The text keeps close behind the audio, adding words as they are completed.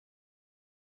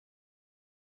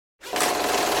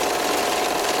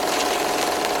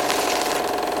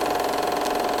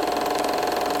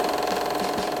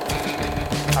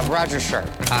Roger Sharp.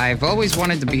 I've always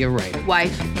wanted to be a writer.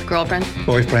 Wife, girlfriend,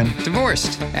 boyfriend,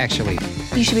 Divorced, actually.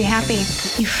 You should be happy.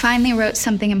 You finally wrote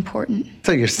something important.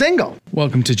 So you're single.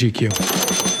 Welcome to GQ.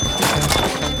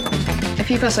 a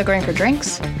few of us are going for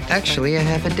drinks. Actually, I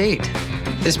have a date.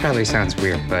 This probably sounds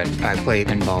weird, but I play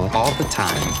pinball all the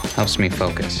time. Helps me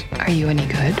focus. Are you any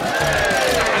good?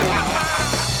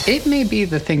 It may be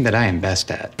the thing that I am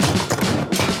best at.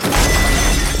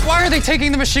 Why are they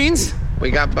taking the machines?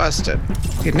 We got busted.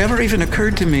 It never even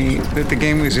occurred to me that the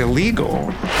game was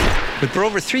illegal. But for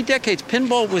over 3 decades,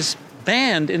 pinball was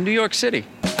banned in New York City.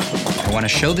 I want to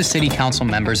show the city council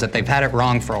members that they've had it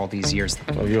wrong for all these years.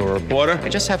 Oh, you're a reporter? I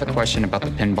just have a question about the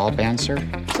pinball ban, sir.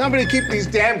 Somebody keep these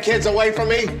damn kids away from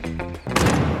me.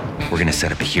 We're going to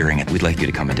set up a hearing, and we'd like you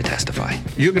to come in to testify.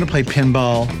 You're going to play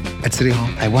pinball at City Hall?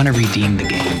 I want to redeem the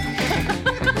game.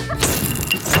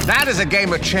 That is a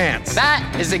game of chance.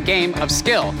 That is a game of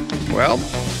skill. Well,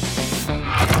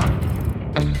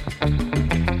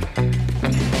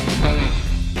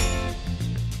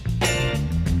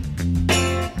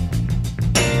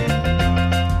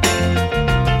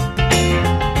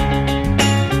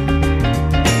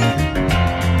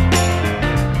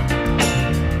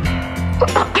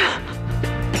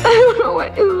 I don't know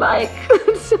what you like.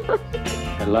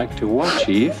 I like to watch,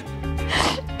 Eve.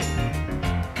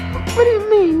 What do you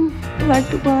mean, you like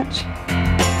to watch?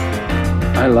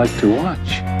 I like to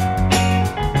watch.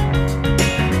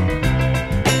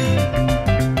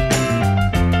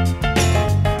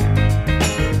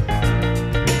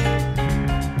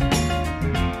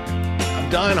 I'm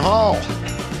Don Hall,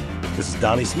 This is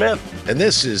Donnie Smith. and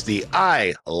this is the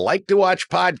I Like to Watch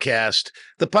podcast,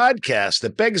 the podcast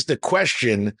that begs the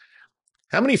question,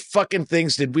 how many fucking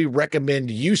things did we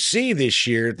recommend you see this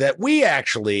year that we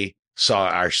actually saw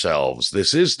ourselves?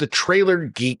 This is the Trailer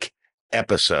Geek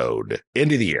episode,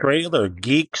 end of the year. Trailer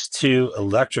Geeks to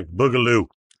Electric Boogaloo.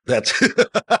 That's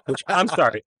Which, I'm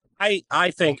sorry.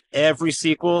 I think every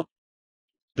sequel,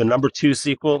 the number 2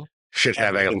 sequel, should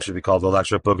have everything a. should be called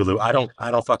Electric Boogaloo. I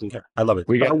don't fucking care. I love it.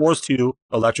 We got- Star Wars 2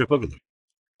 Electric Boogaloo.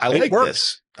 I It like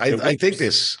works. this. It I think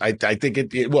this. I think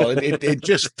it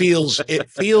just feels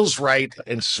right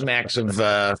and smacks of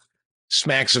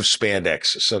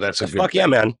spandex. So that's a good. Fuck yeah,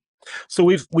 man. So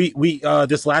we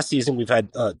this last season we've had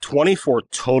 24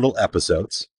 total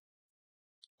episodes.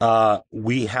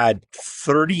 We had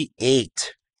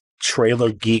 38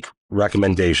 Trailer Geek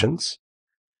recommendations.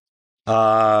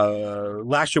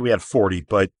 Last year we had 40,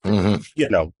 but you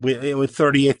know, it was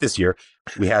 38 this year.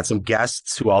 We had some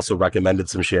guests who also recommended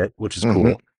some shit, which is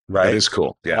cool, right? That is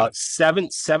cool. Yeah.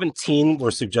 17 were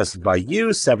suggested by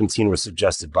you, 17 were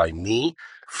suggested by me,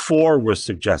 4 were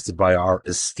suggested by our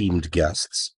esteemed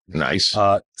guests. Nice.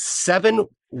 7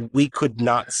 we could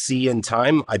not see in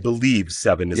time. I believe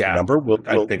 7 is the number.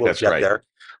 I think that's get right. there.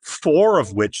 4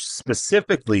 of which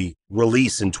specifically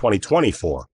release in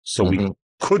 2024, so we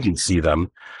couldn't see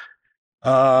them.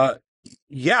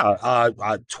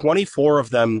 24 of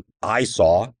them I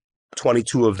saw,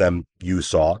 22 of them you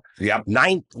saw. Yep.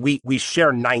 9 we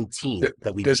share 19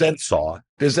 that we saw.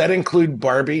 Does that include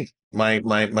Barbie? My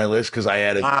list, because I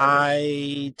added.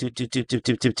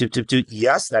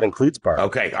 Yes, that includes Barbie.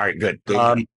 Okay, all right, good.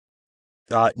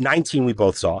 19 we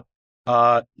both saw.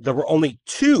 There were only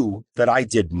 2 that I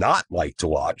did not like to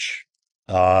watch.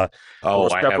 I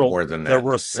have more than that. There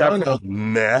were several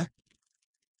meh.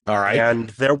 All right. And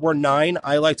there were 9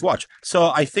 I liked to watch.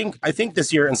 So I think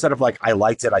this year, instead of like I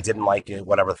liked it, I didn't like it,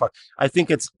 whatever the fuck, I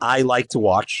think it's I like to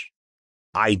watch,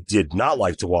 I did not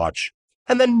like to watch,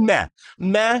 and then meh.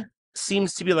 Meh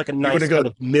seems to be like a nice kind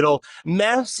of middle.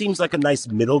 Meh seems like a nice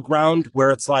middle ground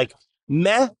where it's like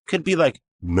meh could be like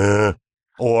meh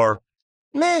or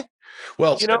meh.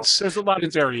 Well, you know, there's a lot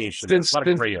of variation, a lot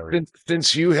of gray area.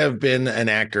 Since you have been an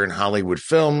actor in Hollywood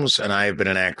films and I have been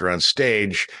an actor on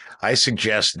stage, I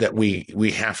suggest that we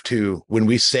have to, when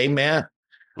we say meh,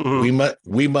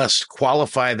 we must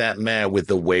qualify that meh with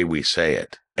the way we say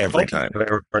it every time.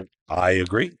 I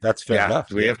agree. That's fair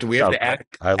enough. We have to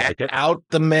act out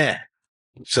the meh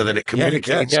so that it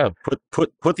communicates. Yeah.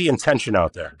 Put the intention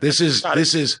out there. This is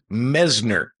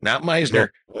Mesner, not Meisner.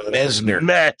 Mesner.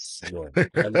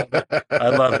 I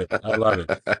love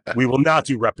it. We will not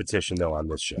do repetition though on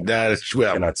this show. That is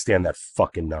I cannot stand that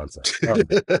fucking nonsense.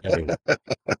 Anyway.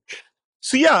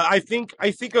 So yeah, I think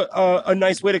a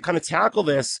nice way to kind of tackle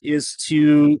this is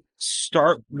to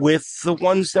start with the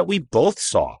ones that we both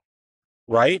saw.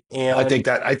 right? And I think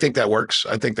that works.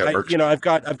 I think that works. You know, I've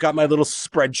got my little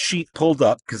spreadsheet pulled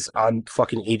up because I'm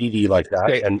fucking ADD like that,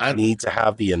 Okay, and I need to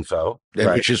have the info. And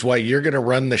Right. which is why you're going to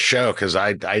run the show, because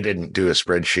I didn't do a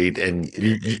spreadsheet, and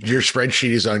your spreadsheet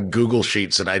is on Google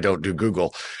Sheets, and I don't do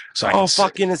Google. So Is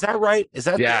that right? Is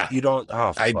that you don't?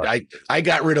 Oh, fuck. I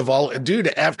got rid of all, dude.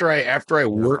 After I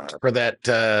worked for that,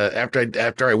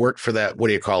 after I worked for that, what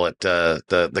do you call it?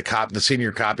 The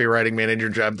senior copywriting manager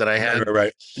job that I had.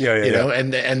 Right. Yeah. You know,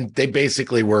 and they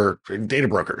basically were data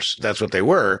brokers. That's what they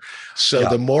were. So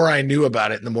the more I knew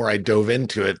about it, and the more I dove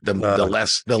into it, the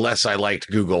less I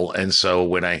liked Google. And so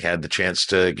when I had the chance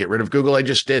to get rid of Google, I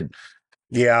just did.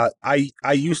 Yeah, I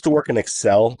used to work in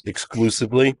Excel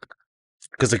exclusively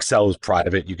because Excel is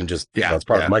private. You can just, it's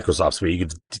part of Microsoft Suite. You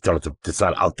don't have to, it's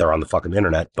not out there on the fucking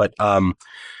internet. But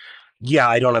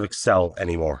I don't have Excel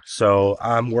anymore. So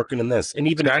I'm working in this. And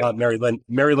even Mary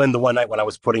Lynn, the one night when I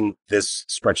was putting this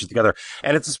spreadsheet together,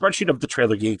 and it's a spreadsheet of the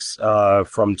Trailer Geeks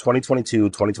from 2022,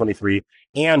 2023,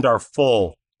 and our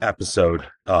full episode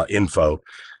info.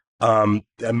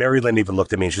 Mary Lynn even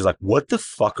looked at me and she's like, "What the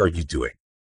fuck are you doing?"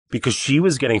 Because she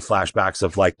was getting flashbacks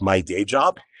of like my day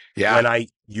job when I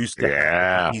used to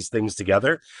have these things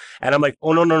together. And I'm like,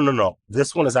 oh, no.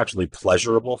 This one is actually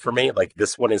pleasurable for me. Like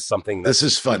this one is something this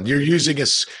is fun. You're using a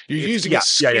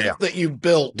skill that you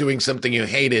built doing something you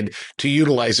hated to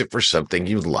utilize it for something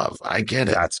you love. I get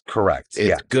it. That's correct.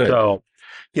 It's good. So,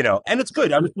 you know, and it's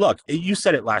good. I mean, look, you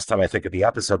said it last time, I think, of the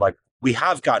episode, like we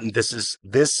have gotten, this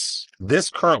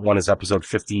current one is episode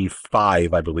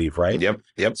 55, I believe, right? Yep.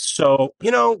 So,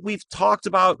 you know, we've talked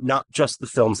about not just the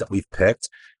films that we've picked,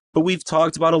 but we've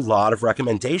talked about a lot of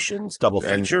recommendations, double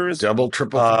features, triple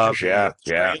features,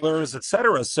 trailers,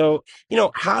 etc. So, you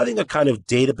know, having a kind of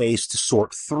database to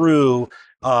sort through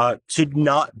to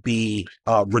not be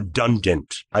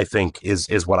redundant, I think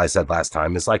is what I said last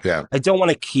time. It's like, I don't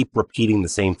want to keep repeating the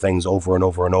same things over and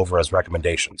over and over as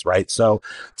recommendations, right? So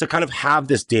to kind of have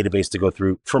this database to go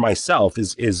through for myself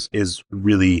is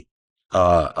really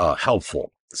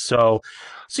helpful. So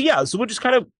we'll just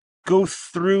kind of go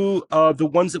through the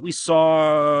ones that we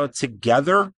saw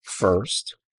together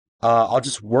first. I'll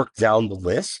just work down the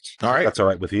list. All right. That's all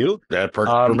right with you. That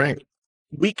perfect for me.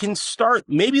 We can start,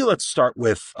 maybe let's start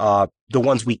with the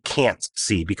ones we can't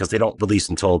see because they don't release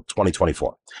until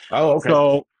 2024. Oh, okay.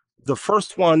 So the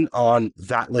first one on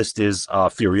that list is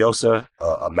Furiosa,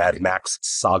 a Mad Max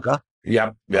saga.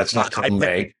 Yep, that's not till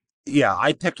May. Yeah,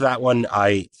 I picked that one.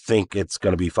 I think it's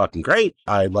going to be fucking great.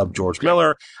 I love George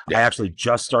Miller. Yeah. I actually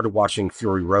just started watching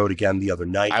Fury Road again the other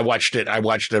night. I watched it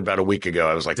about a week ago.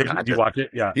 I was like, did you watch it?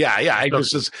 Yeah. I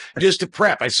just to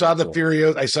prep. I saw the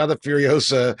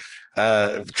Furiosa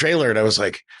trailer, and I was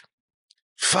like,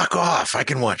 fuck off. I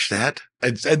can watch that.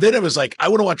 And then it was like, I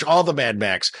want to watch all the Mad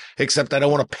Max, except I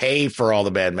don't want to pay for all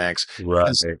the Mad Max.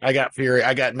 Right. I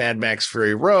got Mad Max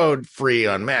Fury Road free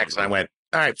on Max, and I went,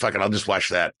 all right, fuck it, I'll just watch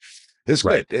that. It's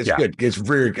good. It's good. It's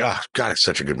very, God, it's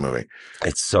such a good movie.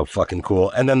 It's so fucking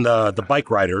cool. And then the Bike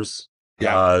Riders,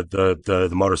 the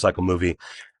motorcycle movie,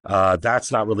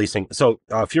 that's not releasing. So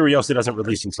Furiosa doesn't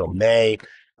release until May.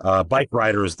 Bike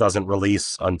Riders doesn't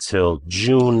release until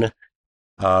June.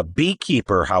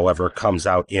 Beekeeper, however, comes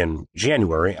out in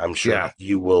January. I'm sure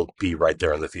you will be right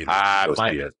there in the theater.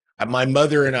 My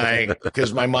mother and I,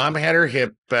 because my mom had her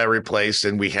hip replaced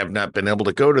and we have not been able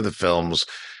to go to the films.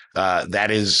 That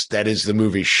is the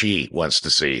movie she wants to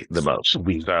see the most. So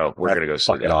we're going to go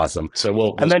see that. Awesome. So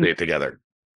we'll see it together.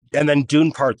 And then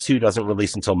Dune Part 2 doesn't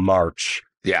release until March.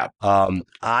 Yeah.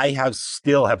 I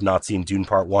still have not seen Dune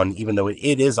Part 1, even though it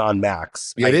is on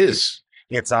Max. It is.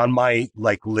 It's on my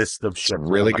list of shit.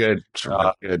 Really good. It's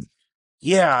really good.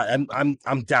 Yeah,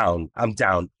 I'm down.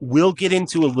 We'll get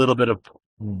into a little bit of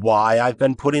why I've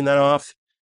been putting that off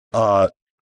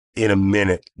in a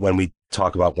minute when we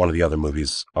talk about one of the other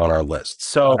movies on our list.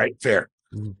 So all right, fair.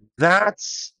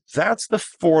 That's the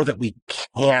 4 that we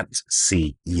can't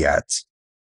see yet.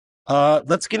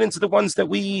 Let's get into the ones that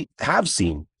we have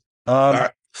seen. Right.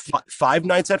 Five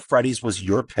Nights at Freddy's was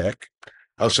your pick.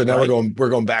 Oh, so now we're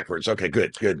going backwards. Okay,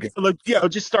 good. Look, I'll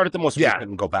just start at the most recent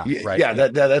and go back. Right? Yeah,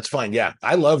 that's fine. Yeah,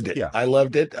 I loved it. Yeah. I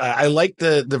loved it. I like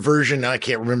the version. I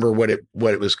can't remember what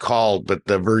it was called, but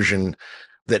the version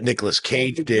that Nicolas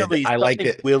Cage did, I liked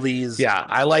it. Willy's. Yeah,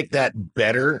 I like that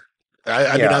better.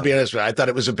 I mean, I'll be honest with you, I thought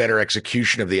it was a better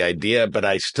execution of the idea, but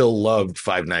I still loved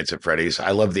Five Nights at Freddy's.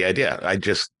 I love the idea.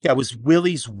 It was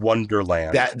Willy's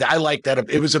Wonderland. I like that.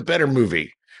 It was a better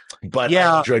movie, but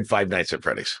I enjoyed Five Nights at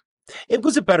Freddy's. It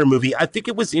was a better movie. I think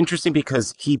it was interesting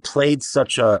because he played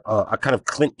such a kind of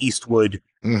Clint Eastwood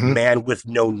man with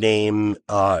no name,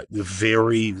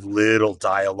 very little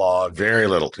dialogue, very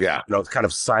little. Yeah. Kind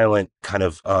of silent kind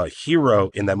of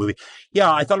hero in that movie.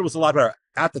 Yeah. I thought it was a lot better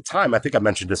at the time. I think I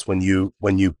mentioned this when you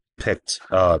picked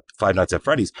Five Nights at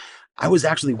Freddy's. I was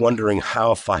actually wondering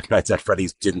how Five Nights at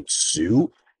Freddy's didn't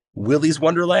sue Willy's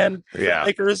Wonderland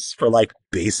makers for like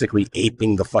basically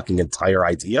aping the fucking entire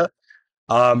idea.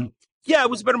 It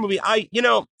was a better movie.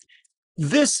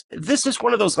 This is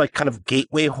one of those like kind of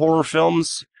gateway horror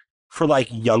films for like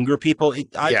younger people.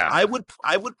 I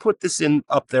would put this in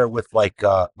up there with like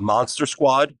Monster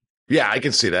Squad. Yeah, I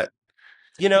can see that.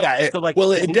 It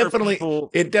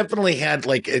definitely had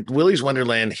like Willy's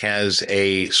Wonderland has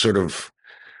a sort of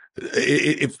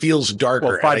it feels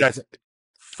darker. Five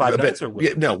Nights or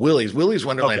Willy's? No, Willy's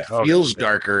Wonderland feels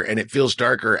darker, and it feels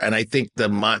darker. And I think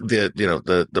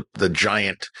the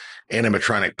giant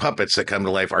animatronic puppets that come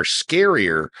to life are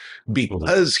scarier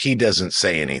because he doesn't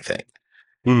say anything.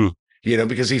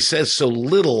 Because he says so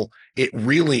little, it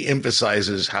really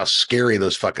emphasizes how scary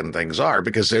those fucking things are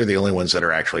because they're the only ones that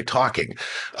are actually talking.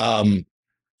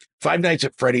 Five Nights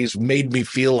at Freddy's made me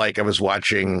feel like I was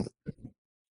watching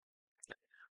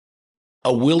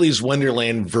a Willy's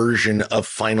Wonderland version of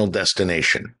Final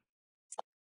Destination.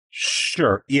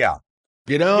 Sure. Yeah.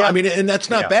 I mean, and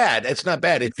that's not bad. It's not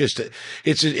bad.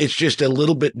 It's just a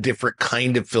little bit different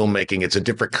kind of filmmaking. It's a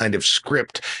different kind of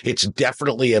script. It's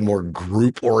definitely a more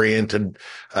group oriented,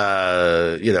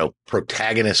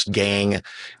 protagonist gang.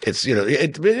 It's,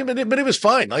 but it was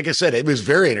fine. Like I said, it was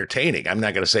very entertaining. I'm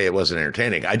not going to say it wasn't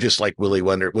entertaining. I just like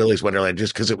Willy's Wonderland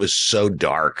just because it was so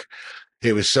dark.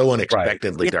 It was so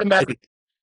unexpectedly dark.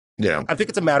 I think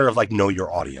it's a matter of like know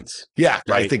your audience. Yeah,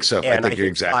 right? I think so. And I think you're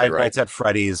exactly Five right. Nights at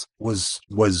Freddy's was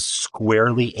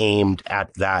squarely aimed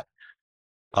at that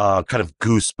kind of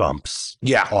Goosebumps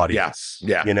audience.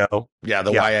 Yeah. The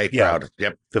YA crowd.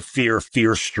 Yep. The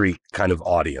Fear Street kind of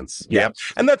audience. Yep.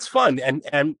 And that's fun. And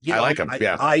I like them.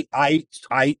 I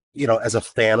as a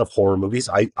fan of horror movies,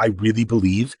 I really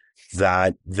believe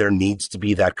that there needs to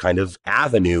be that kind of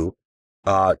avenue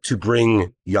to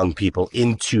bring young people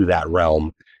into that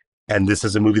realm. And this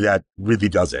is a movie that really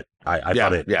does it. I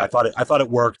thought it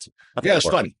worked. Yeah, it was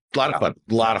fun. A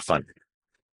lot of fun.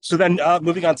 So then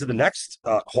moving on to the next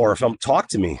horror film, Talk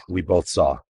to Me, we both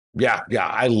saw. Yeah.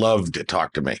 I loved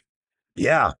Talk to Me.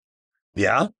 Yeah.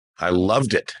 I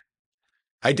loved it.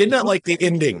 I did not like the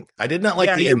ending. The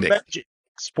ending.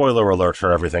 Spoiler alert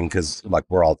for everything, because like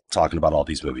we're all talking about all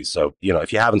these movies. So,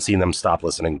 if you haven't seen them, stop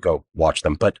listening, go watch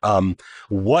them. But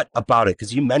what about it?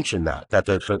 Because you mentioned that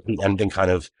the ending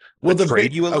kind of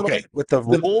betrayed you a little bit with the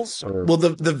rules.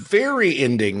 The very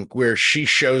ending where she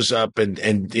shows up and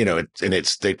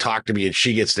they talk to me and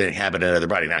she gets to inhabit another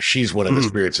body. Now she's one of the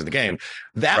spirits in the game.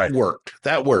 That worked.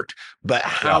 But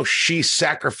how she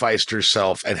sacrificed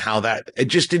herself and how it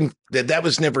just didn't. That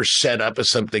was never set up as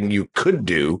something you could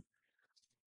do.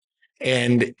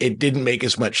 And it didn't make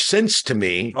as much sense to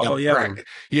me.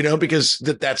 Because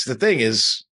that's the thing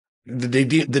is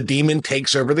the demon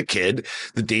takes over the kid.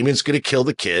 The demon's going to kill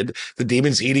the kid. The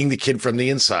demon's eating the kid from the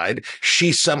inside.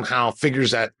 She somehow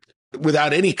figures out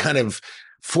without any kind of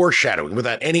foreshadowing,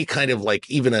 without any kind of like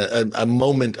even a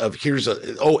moment of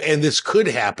and this could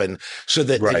happen so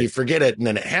that you forget it and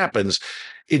then it happens.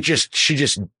 She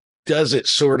just does it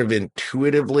sort of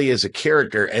intuitively as a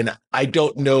character. And I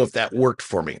don't know if that worked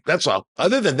for me. That's all.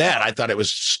 Other than that, I thought it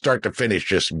was start to finish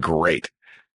just great.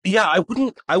 Yeah, I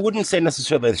wouldn't say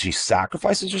necessarily that she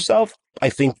sacrifices herself. I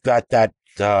think that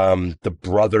the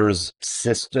brother's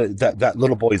sister, that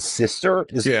little boy's sister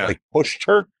is like pushed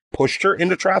her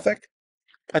into traffic.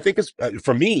 I think it's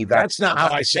for me. That's not how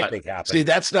I saw it. See,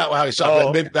 that's not how I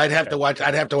saw it. I'd have to watch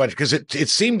because it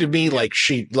seemed to me like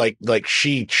she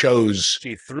chose.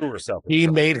 She threw herself.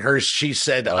 She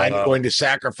said, "I'm going to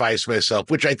sacrifice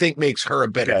myself," which I think makes her a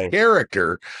better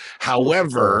character.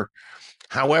 However,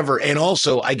 and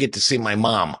also I get to see my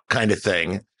mom kind of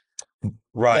thing.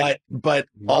 Right. But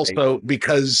also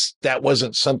because that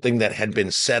wasn't something that had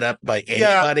been set up by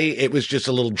anybody, it was just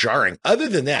a little jarring. Other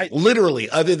than that,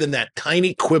 other than that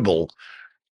tiny quibble,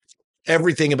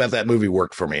 everything about that movie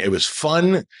worked for me. It was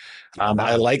fun.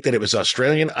 I liked that it was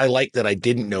Australian. I liked that I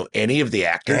didn't know any of the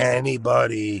actors.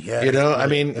 Anybody. Yeah. I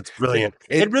mean, it's brilliant.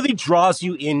 It really draws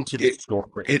you into the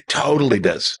story. It totally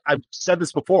does. I've said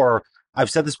this before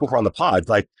on the pod,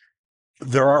 like,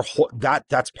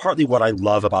 that's partly what I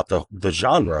love about the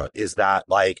genre is that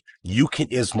like you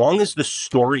can, as long as the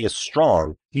story is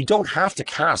strong, you don't have to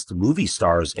cast movie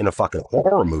stars in a fucking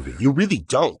horror movie. You really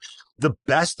don't. The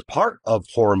best part of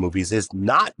horror movies is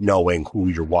not knowing who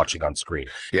you're watching on screen.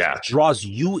 Yeah. It draws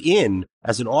you in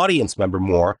as an audience member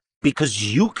more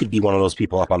because you could be one of those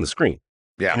people up on the screen.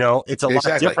 Yeah. You know, it's a lot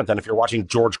Exactly. different than if you're watching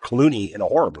George Clooney in a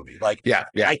horror movie. Like, Yeah.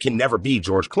 I can never be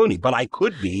George Clooney, but I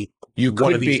could be You one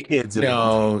could of these be kids.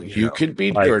 No, you could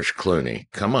be like, George Clooney.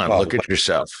 Come on, well, look at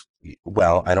yourself.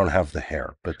 Well, I don't have the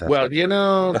hair, but that's Well, you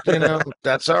know,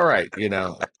 that's all right. You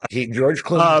know, George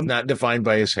Clooney is not defined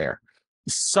by his hair.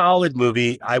 solid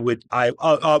movie.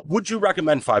 Would you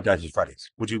recommend Five Nights at Freddy's?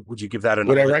 Would you give that Would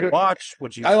I another recommend- watch?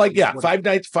 Would you? I like, Five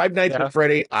Nights Yeah. with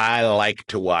Freddy. I like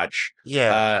to watch.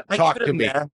 Yeah. I Talk give it to a me.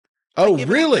 meh. Oh, give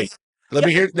it a really? miss. Let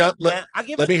me hear. No, Yeah, I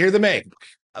give let me hear the May.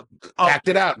 Oh, Act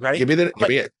it out. ready? Give me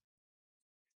it.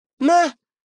 Meh.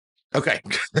 Okay.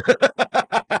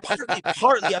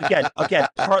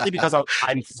 partly because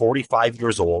I'm 45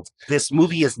 years old. This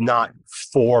movie is not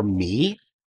for me.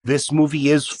 This movie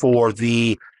is for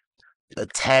the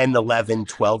 10, 11,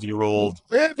 12-year-old.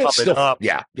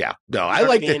 Yeah. No, I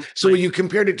liked it. So when you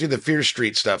compared it to the Fear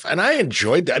Street stuff, and I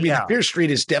enjoyed that. I mean, Fear Street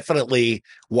is definitely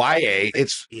YA.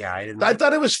 I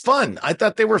thought it was fun. I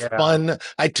thought they were fun.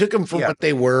 I took them for what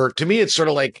they were. To me, it's sort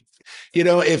of like, you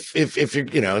know,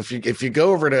 if you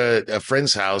go over to a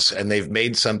friend's house and they've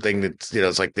made something that's, you know,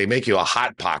 it's like they make you a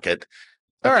hot pocket.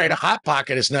 All right, a hot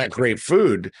pocket is not great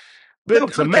food, but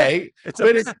it's okay.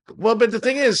 But the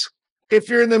thing is, if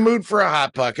you're in the mood for a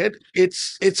hot pocket,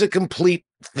 it's a complete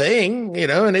thing, you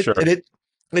know, and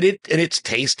it's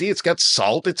tasty. It's got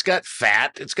salt. It's got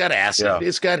fat. It's got acid.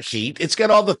 It's got heat. It's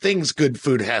got all the things good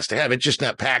food has to have. It's just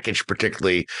not packaged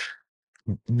particularly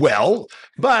well,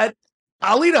 but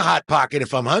I'll eat a hot pocket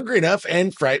if I'm hungry enough.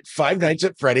 And Five Nights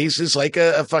at Freddy's is like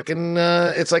a fucking,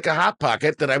 it's like a hot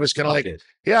pocket that I was kind of like,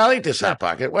 I'll eat this hot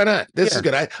pocket. Why not? This is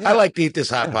good. I like to eat this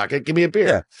hot pocket. Give me a beer.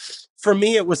 Yeah. For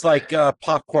me, it was like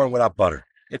popcorn without butter.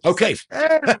 Okay.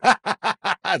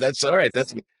 That's all right.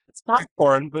 It's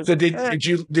popcorn. But, so did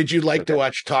you like to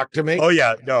watch Talk to Me? Oh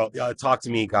yeah. No, Talk to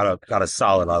Me got a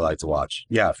solid I like to watch.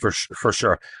 Yeah, for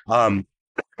sure.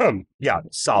 Yeah,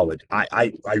 solid.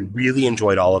 I really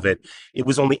enjoyed all of it. It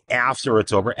was only after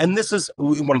it's over. And this is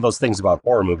one of those things about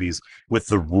horror movies with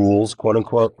the rules, quote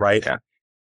unquote, right? Yeah.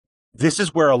 This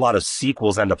is where a lot of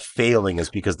sequels end up failing, is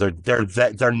because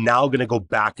they're now going to go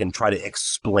back and try to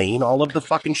explain all of the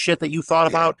fucking shit that you thought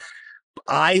about.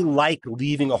 I like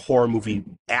leaving a horror movie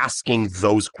asking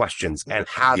those questions and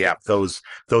having those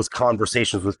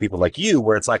conversations with people like you,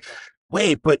 where it's like,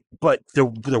 wait, but there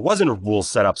wasn't a rule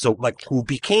set up. So like, who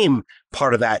became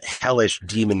part of that hellish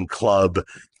demon club,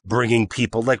 bringing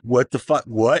people like, what the fuck,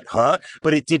 what, huh?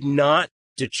 But it did not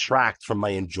detract from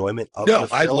my enjoyment of the film.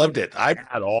 I loved it.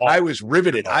 At all. I was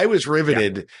riveted.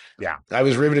 Yeah. I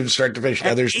was riveted from start to finish.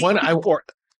 Now there's one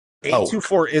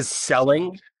 824 is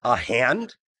selling a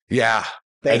hand. Yeah.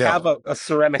 They have a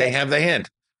ceramic. They have the hand.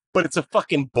 But it's a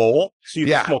fucking bowl, so you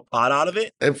can smoke pot out of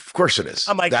it. Of course it is.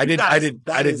 I'm like, I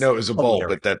didn't know it was a bowl,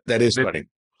 but that is funny.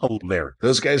 Hilarious.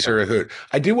 Those guys are a hoot.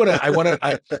 I do want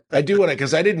to,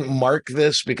 because I didn't mark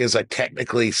this because I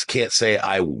technically can't say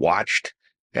I watched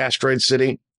Asteroid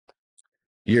City.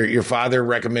 Your father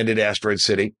recommended Asteroid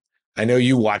City. I know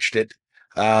you watched it.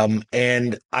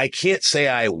 And I can't say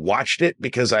I watched it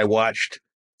because I watched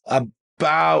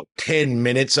about 10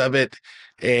 minutes of it.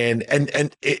 And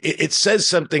it says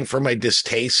something for my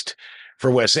distaste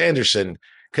for Wes Anderson,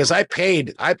 because I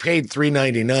paid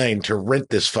 $3.99 to rent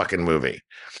this fucking movie,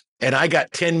 and I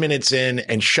got 10 minutes in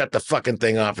and shut the fucking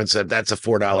thing off and said, that's a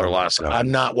 $4 loss.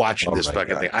 I'm not watching this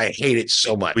fucking thing. I hate it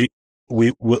so much.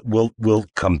 We'll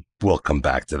come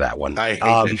back to that one. I hate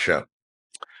that show.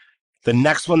 The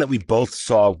next one that we both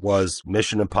saw was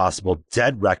Mission Impossible: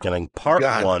 Dead Reckoning Part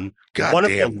 1. One of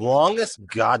the longest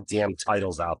goddamn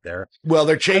titles out there. Well,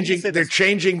 they're changing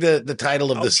the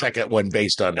title of the second one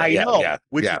based on that. I know.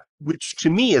 Which to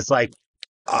me is like,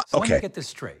 okay. Let me get this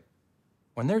straight.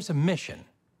 When there's a mission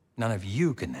none of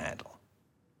you can handle,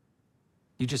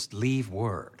 you just leave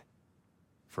word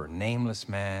for a nameless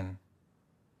man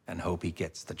and hope he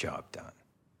gets the job done.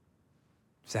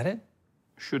 Is that it?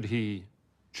 Should he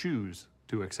choose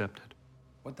to accept it?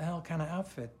 What the hell kind of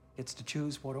outfit gets to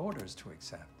choose what orders to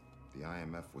accept? The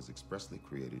IMF was expressly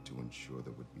created to ensure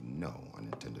there would be no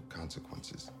unintended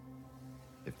consequences.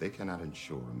 If they cannot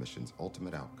ensure a mission's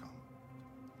ultimate outcome,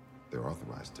 they're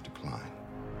authorized to decline.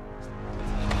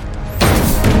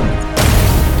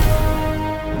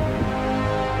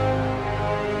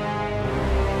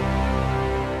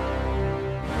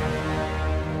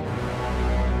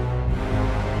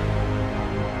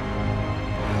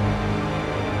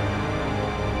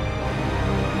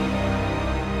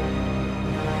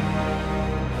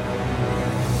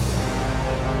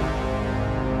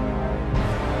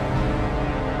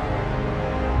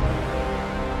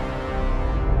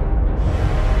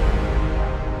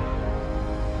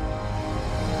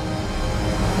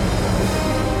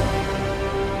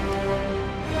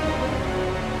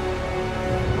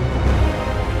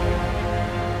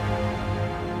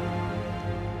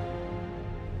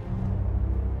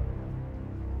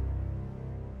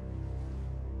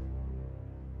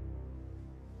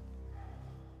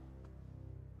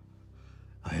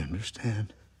 I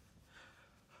understand.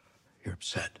 You're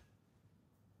upset.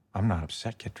 I'm not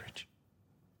upset, Kittredge.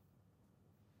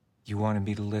 You wanted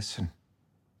me to listen.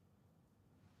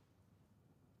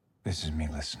 This is me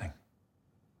listening.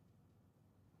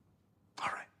 All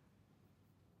right.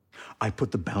 I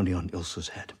put the bounty on Ilsa's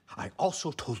head. I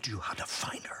also told you how to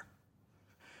find her.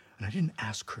 And I didn't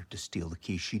ask her to steal the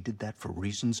key. She did that for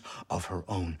reasons of her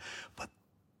own. But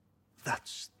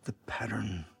that's the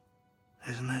pattern,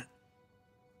 isn't it?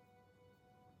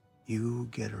 You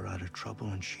get her out of trouble,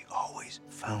 and she always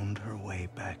found her way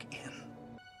back in.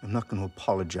 I'm not going to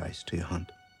apologize to you,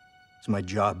 Hunt. It's my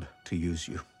job to use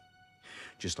you.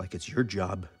 Just like it's your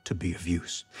job to be of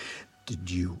use. Did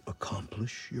you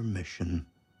accomplish your mission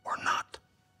or not?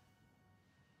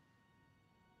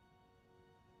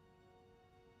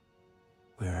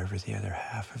 Wherever the other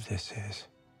half of this is,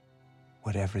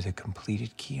 whatever the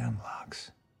completed key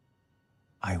unlocks,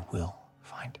 I will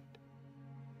find it.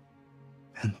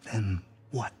 And then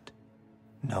what?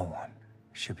 No one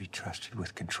should be trusted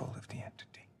with control of the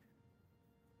entity.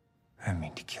 I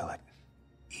mean to kill it.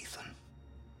 Ethan,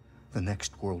 the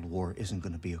next world war isn't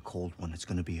going to be a cold one. It's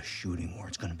going to be a shooting war.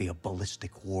 It's going to be a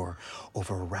ballistic war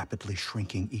over a rapidly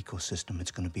shrinking ecosystem.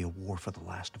 It's going to be a war for the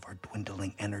last of our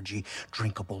dwindling energy,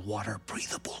 drinkable water,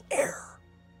 breathable air.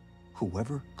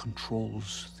 Whoever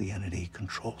controls the entity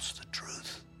controls the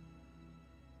truth.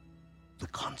 The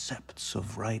concepts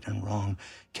of right and wrong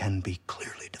can be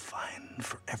clearly defined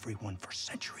for everyone for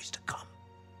centuries to come.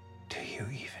 Do you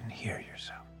even hear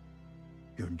yourself?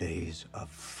 Your days of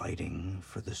fighting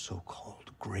for the so-called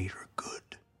greater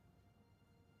good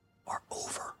are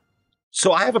over.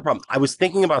 So I have a problem. I was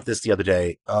thinking about this the other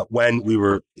day when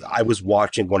I was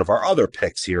watching one of our other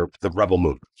picks here, the Rebel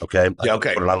Moon. Okay. Yeah,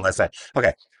 okay. Put it on last night.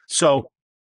 Okay. So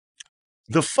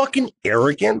the fucking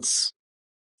arrogance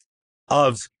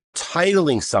of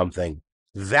titling something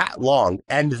that long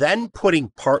and then putting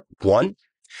part one,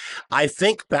 I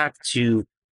think back to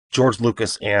George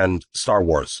Lucas and Star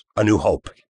Wars, A New Hope,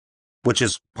 which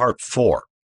is part 4.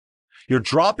 You're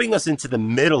dropping us into the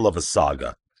middle of a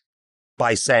saga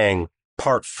by saying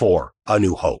part 4, A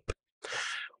New Hope.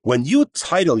 When you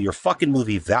title your fucking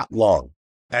movie that long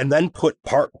and then put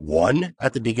part 1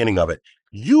 at the beginning of it,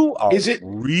 you are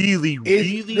really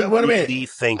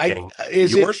thinking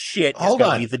your shit is going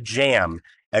to be the jam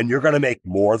and you're going to make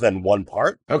more than one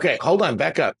part? Okay, hold on,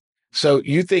 back up. So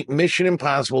you think Mission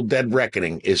Impossible Dead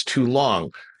Reckoning is too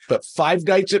long, but Five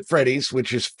Nights at Freddy's,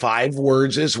 which is 5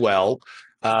 words as well.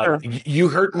 You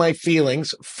Hurt My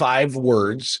Feelings, 5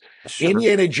 words. Sure.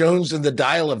 Indiana Jones and the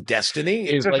Dial of Destiny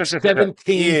is like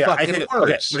 17 fucking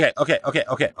words. Okay.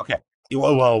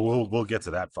 Well, we'll get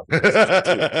to that fucking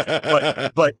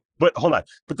but hold on.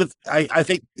 But I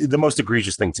think the most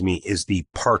egregious thing to me is the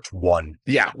part 1.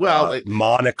 Yeah, well,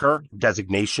 moniker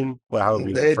designation. Well, how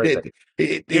we phrase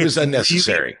it was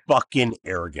unnecessary. Really fucking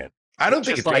arrogant. I don't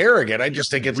think it's arrogant. I just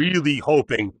think it's really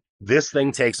hoping this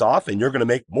thing takes off and you're going to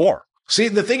make more. See,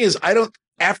 the thing is,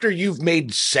 after you've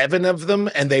made 7 of them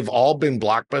and they've all been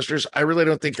blockbusters, I really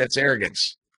don't think that's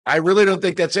arrogance. I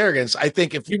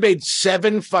think if you made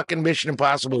 7 fucking Mission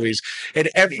Impossible movies and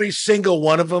every single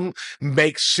one of them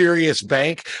makes serious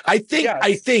bank, I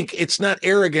think it's not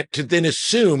arrogant to then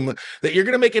assume that you're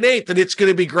going to make an 8th and it's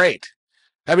going to be great.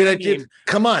 I mean,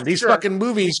 come on, these fucking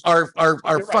movies are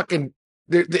fucking.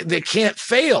 They can't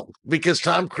fail because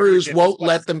Tom Cruise won't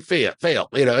let them fail.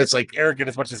 You know, it's like arrogant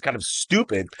as much as kind of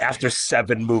stupid after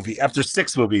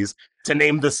 6 movies to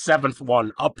name the 7th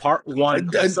one a part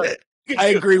 1. I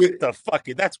agree with the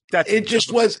fucking that's it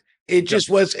just was a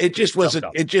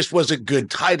good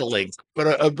titling,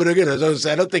 but again, as I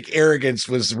said, I don't think arrogance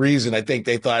was the reason. I think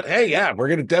they thought, hey, yeah, we're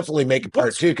going to definitely make a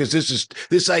part 2 because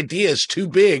this idea is too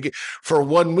big for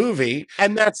one movie,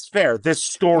 and that's fair. This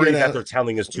story that they're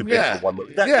telling is too big for one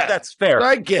movie. That's fair.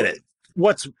 I get it.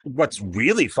 What's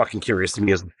really fucking curious to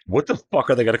me is what the fuck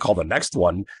are they going to call the next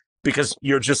one? Because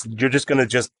you're just going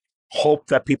to hope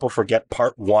that people forget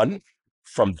part 1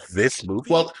 from this movie.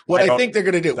 Well, what I think they're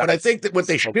going to do, what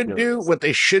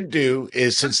they should do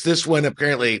is, since this one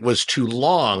apparently was too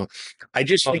long, I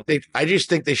just think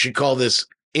they should call this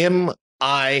MI:8.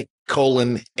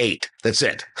 That's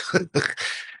it.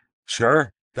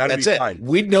 Sure. That's it. Fine.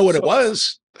 We'd know what it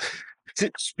was.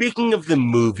 Speaking of the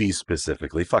movie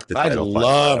specifically, fuck the title. I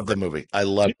love the movie. I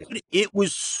love it. It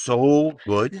was so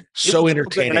good. So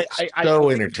entertaining.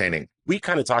 Entertaining. We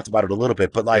kind of talked about it a little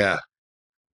bit, but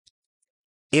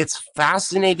it's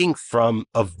fascinating from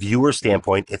a viewer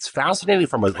standpoint. It's fascinating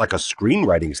from a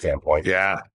screenwriting standpoint.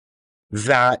 Yeah.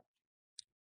 That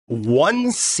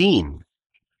one scene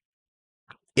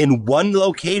in one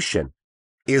location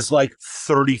is like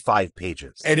 35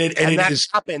 pages. And it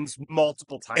happens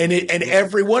multiple times. And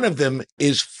every one of them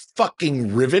is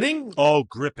fucking riveting. Oh,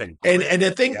 gripping. And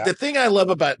the thing I love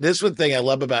about this one thing I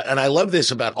love about, and I love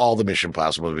this about all the Mission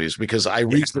Impossible movies, because I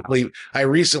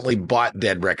recently bought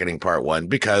Dead Reckoning Part 1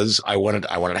 because I wanted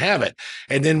to have it.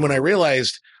 And then when I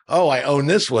realized, oh, I own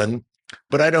this one,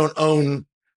 but I don't own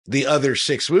the other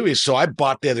 6 movies. So I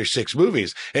bought the other 6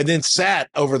 movies and then sat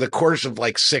over the course of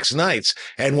like 6 nights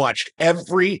and watched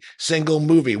every single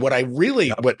movie.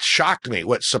 What shocked me,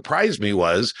 what surprised me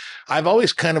was I've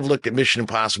always kind of looked at Mission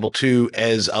Impossible 2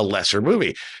 as a lesser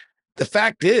movie. The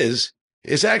fact is,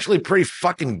 it's actually pretty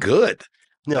fucking good.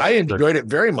 No, I enjoyed it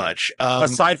very much.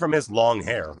 Aside from his long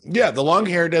hair. Yeah, the long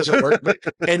hair doesn't work. But,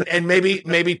 and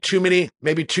maybe too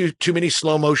many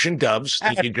slow motion dubs.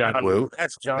 Thank you, John Woo.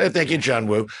 That's John. Thank you, John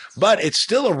Woo. But it's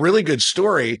still a really good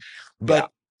story.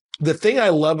 But the thing I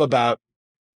love about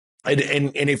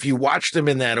and if you watch them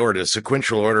in that order,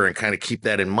 sequential order, and kind of keep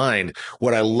that in mind,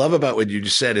 what I love about what you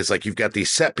just said is like you've got these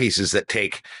set pieces that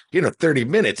take 30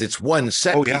 minutes. It's one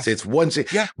set piece. It's one.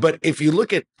 Yeah. But if you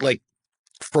look at like,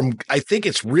 I think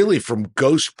it's really from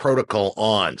Ghost Protocol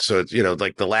on. So it's,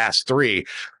 like the last 3,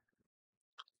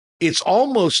 it's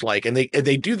almost like, and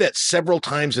they do that several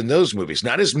times in those movies,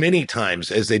 not as many times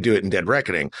as they do it in Dead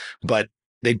Reckoning, but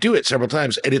they do it several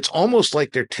times. And it's almost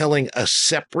like they're telling a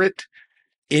separate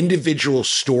individual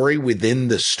story within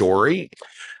the story.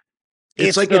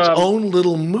 It's like its own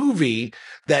little movie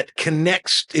that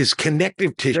is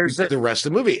connective to the rest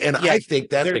of the movie. And I think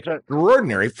that's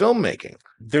extraordinary filmmaking.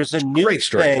 There's a new great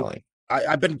storytelling.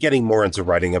 I've been getting more into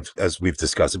writing, as we've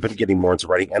discussed. I've been getting more into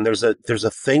writing, and there's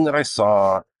a thing that I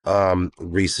saw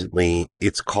recently.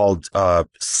 It's called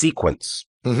sequence.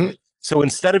 Mm-hmm. So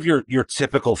instead of your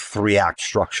typical 3-act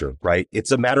structure, right?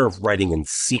 It's a matter of writing in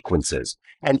sequences,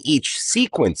 and each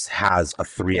sequence has a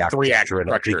 3-act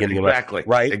structure. Exactly.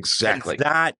 Right. Exactly.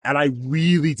 And I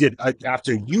really did.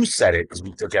 After you said it, because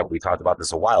we talked about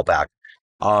this a while back.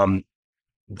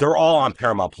 They're all on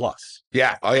Paramount Plus.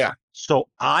 Yeah. Oh yeah. So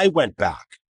I went back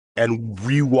and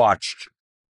rewatched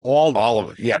all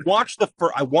of it. Yeah. I watched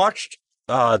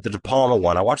the De Palma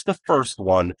one. I watched the first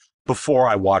one before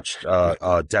I watched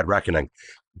Dead Reckoning.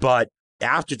 But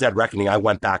after Dead Reckoning, I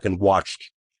went back and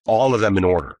watched all of them in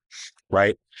order.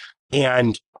 Right.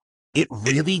 And it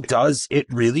really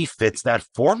fits that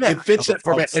format. It fits that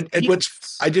format. And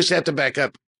I just have to back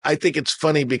up. I think it's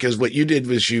funny because what you did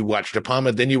was you watched De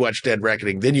Palma, then you watched Dead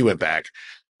Reckoning, then you went back.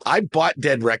 I bought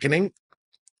Dead Reckoning,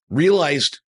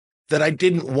 realized that I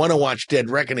didn't want to watch Dead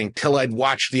Reckoning till I'd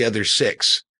watched the other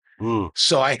 6.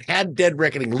 So I had Dead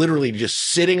Reckoning literally just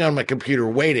sitting on my computer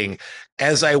waiting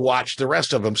as I watched the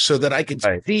rest of them so that I could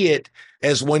see it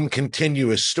as one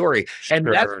continuous story.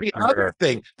 And that's the other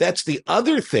thing. That's the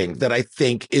other thing that I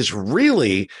think is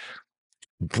really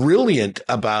brilliant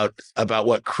about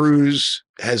what Cruise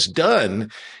has done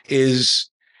is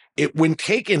it, when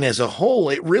taken as a whole,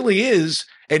 it really is.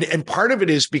 And part of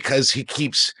it is because he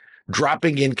keeps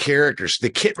dropping in characters. The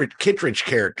Kittredge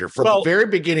character from the very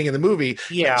beginning of the movie,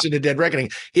 into Dead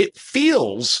Reckoning, it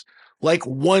feels like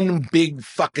one big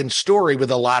fucking story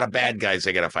with a lot of bad guys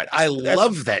they gotta fight. I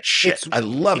love that shit. I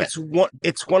love it.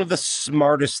 It's one of the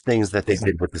smartest things that they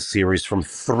did with the series from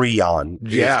 3 on.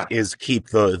 Is keep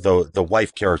the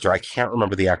wife character. I can't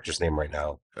remember the actor's name right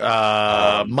now.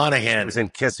 Monaghan was in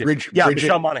Kiss.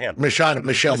 Michelle Monaghan.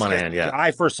 Michelle Monaghan. Yeah,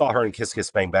 I first saw her in Kiss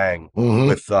Kiss Bang Bang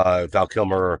with Val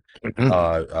Kilmer,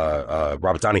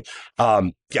 Robert Donnie.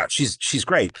 She's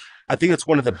great. I think it's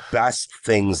one of the best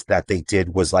things that they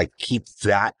did was like keep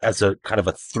that as a kind of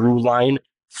a through line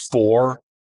for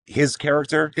his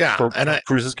character. Yeah, for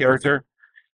Cruise's character.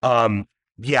 It's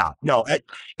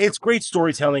great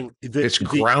storytelling. It's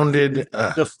grounded.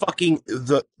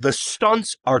 The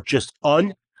stunts are just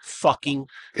unfucking.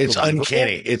 It's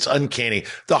uncanny. It's uncanny.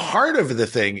 The heart of the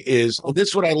thing is this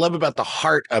is what I love about the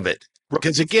heart of it.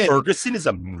 Because again, Ferguson is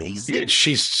amazing.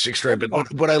 She's extreme.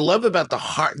 But what I love about the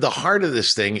heart of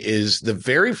this thing is the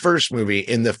very first movie,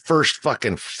 in the first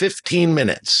fucking 15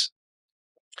 minutes,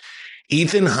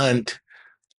 Ethan Hunt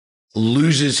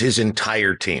loses his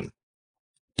entire team.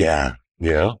 Yeah.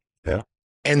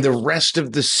 And the rest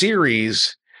of the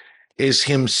series is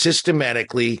him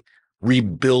systematically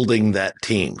rebuilding that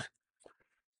team.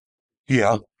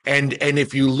 Yeah. And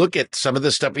if you look at some of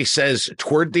the stuff he says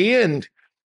toward the end,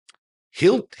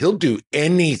 he'll do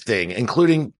anything,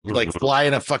 including like fly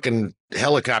in a fucking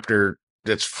helicopter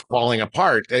that's falling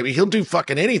apart. I mean, he'll do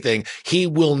fucking anything. He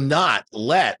will not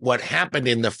let what happened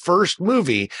in the first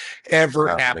movie ever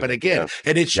happen again.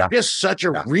 And it's just such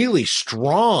a really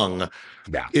strong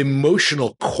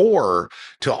emotional core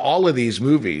to all of these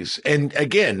movies. And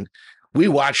again, we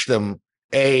watch them.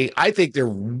 I think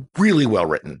they're really well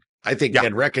written. I think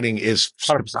Dead Reckoning is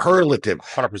superlative.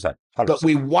 100%. But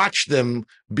we watch them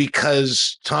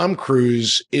because Tom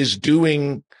Cruise is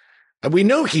doing, we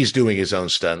know he's doing his own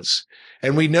stunts.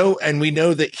 And we know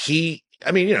that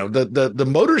the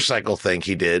motorcycle thing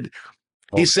he did,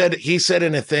 he said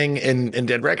in a thing in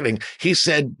Dead Reckoning, he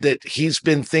said that he's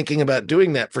been thinking about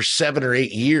doing that for 7 or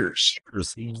 8 years.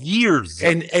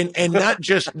 And not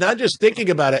just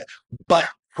thinking about it, but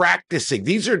practicing.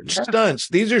 These are stunts.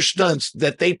 These are stunts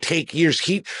that they take years.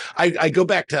 I go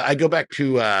back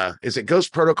to is it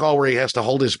Ghost Protocol where he has to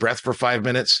hold his breath for 5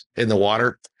 minutes in the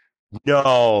water?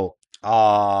 No.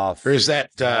 Or is that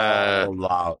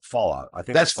Fallout? I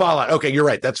think that's Fallout. Okay, you're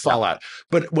right. That's Fallout.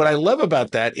 But what I love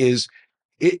about that is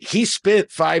he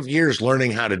spent 5 years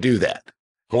learning how to do that.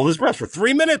 Hold his breath for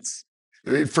 3 minutes.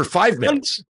 For 5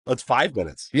 minutes. That's 5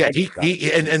 minutes. Yeah,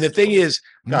 and the thing is,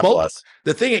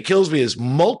 the thing that kills me is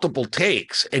multiple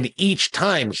takes, and each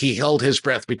time he held his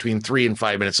breath between 3 and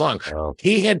 5 minutes long. Oh.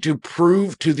 He had to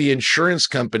prove to the insurance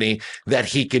company that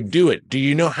he could do it. Do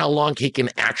you know how long he can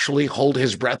actually hold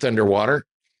his breath underwater?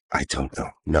 I don't know.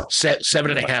 No, 7.5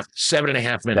 minutes.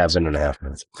 7.5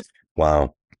 minutes.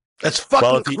 Wow. That's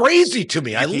fucking crazy to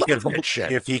me. I love that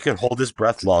shit. If he could hold his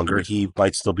breath longer, he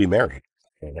might still be married.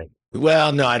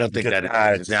 Well, no, I don't think that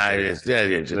is. It's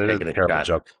just taking a terrible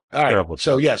joke. All right.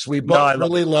 So, yes, we both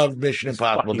really love Mission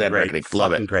Impossible Dead Reckoning.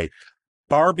 Love it. Great.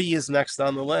 Barbie is next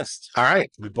on the list. All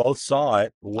right. We both saw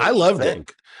it. I loved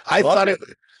it. I thought it.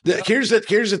 Here's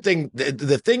the thing.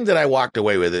 The thing that I walked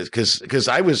away with is because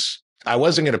I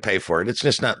wasn't going to pay for it. It's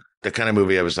just not the kind of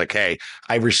movie I was like, hey,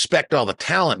 I respect all the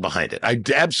talent behind it. I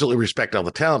absolutely respect all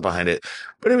the talent behind it,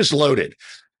 but it was loaded.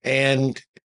 And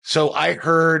so I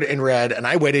heard and read, and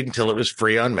I waited until it was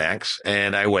free on Max,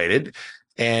 and I waited.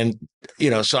 And,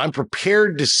 so I'm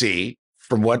prepared to see,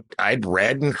 from what I'd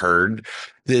read and heard,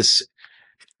 this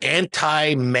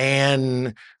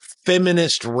anti-man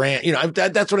feminist rant.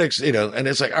 That's what and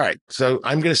it's like, all right, so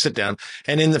I'm going to sit down.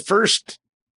 And in the first,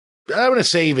 I want to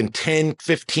say even 10,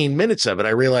 15 minutes of it, I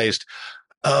realized,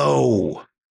 oh,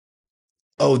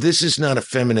 this is not a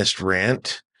feminist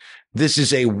rant. This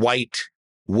is a white,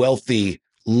 wealthy,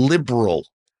 liberal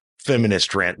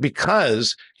feminist rant,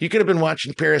 because you could have been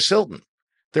watching Paris Hilton.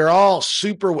 They all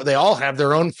have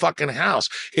their own fucking house.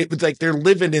 It was like they're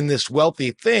living in this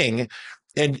wealthy thing.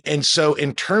 And so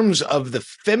in terms of the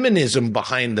feminism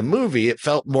behind the movie, it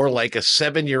felt more like a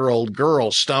 7-year-old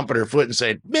girl stomping her foot and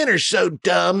saying, men are so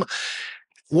dumb.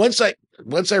 Once I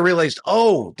realized,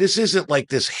 this isn't like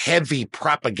this heavy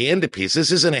propaganda piece.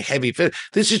 This isn't a heavy fit.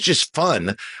 This is just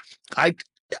fun.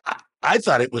 I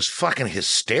thought it was fucking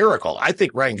hysterical. I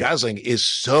think Ryan Gosling is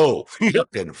so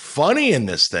fucking funny in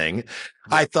this thing.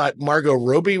 I thought Margot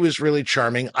Robbie was really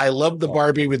charming. I love the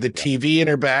Barbie with the TV in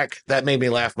her back. That made me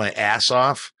laugh my ass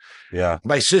off. Yeah.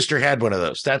 My sister had one of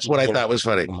those. That's what I thought was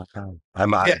funny. Oh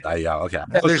my God. Okay.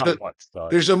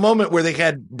 There's a moment where they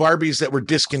had Barbies that were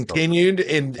discontinued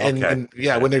and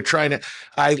when they're trying to,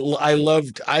 I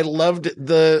loved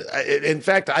the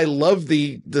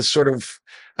sort of,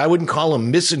 I wouldn't call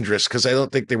them misandrous because I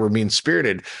don't think they were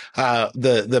mean-spirited.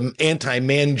 The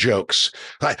anti-man jokes.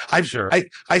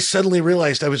 I suddenly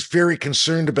realized I was very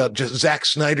concerned about just Zack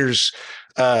Snyder's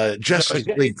Justice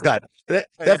League cut.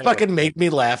 That fucking made me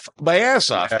laugh my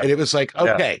ass off. And it was like,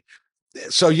 okay.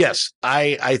 So yes,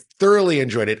 I thoroughly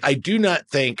enjoyed it. I do not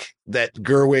think that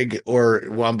Gerwig or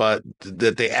Wamba,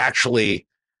 that they actually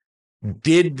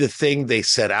did the thing they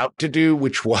set out to do,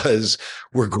 which was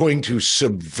we're going to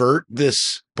subvert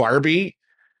this Barbie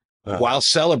while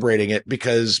celebrating it,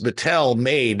 because Mattel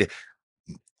made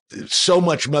so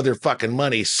much motherfucking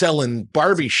money selling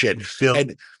Barbie shit.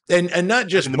 And not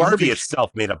just the Barbie movie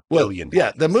itself made $1 billion.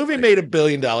 Yeah, the movie made $1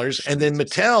 billion, and then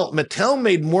Mattel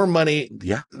made more money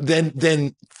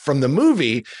than from the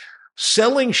movie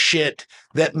selling shit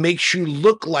that makes you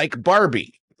look like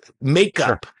Barbie,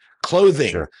 makeup,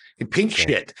 clothing, pink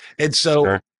shit. And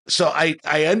so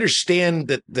I understand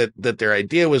that their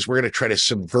idea was we're going to try to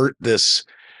subvert this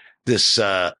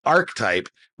archetype,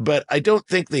 but I don't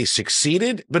think they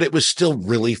succeeded, but it was still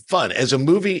really fun. As a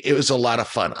movie, it was a lot of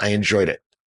fun. I enjoyed it.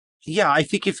 Yeah, I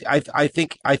think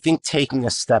I think taking a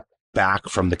step back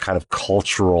from the kind of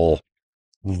cultural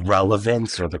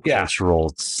relevance or the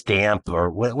cultural stamp or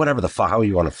whatever the fuck, how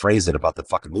you want to phrase it about the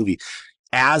fucking movie,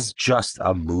 as just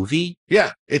a movie.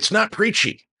 Yeah, it's not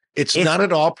preachy. It's not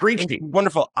at all preachy.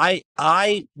 Wonderful. I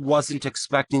wasn't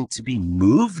expecting to be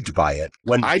moved by it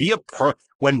when Rhea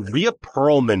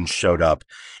Perlman showed up,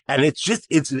 and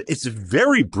it's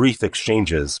very brief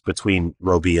exchanges between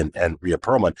Roby and Rhea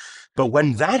Perlman, but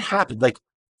when that happened, like,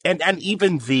 and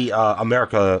even the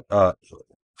America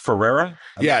Ferrera,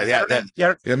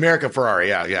 America Ferrari,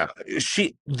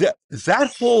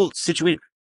 that whole situation,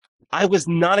 I was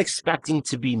not expecting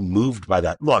to be moved by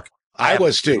that. Look. I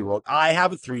was too. I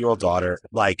have a 3-year-old daughter.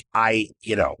 Like I'm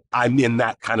in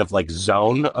that kind of like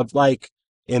zone of like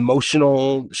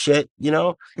emotional shit,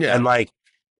 Yeah. And like,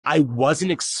 I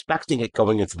wasn't expecting it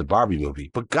going into the Barbie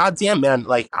movie, but goddamn, man,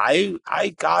 like I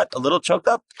got a little choked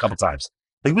up a couple times.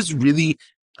 It was really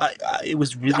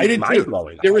mind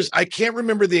blowing. I can't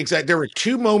remember there were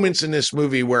 2 moments in this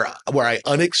movie where I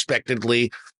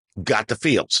unexpectedly got the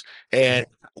feels. And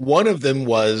one of them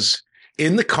was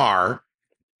in the car,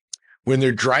 when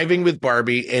they're driving with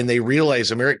Barbie and they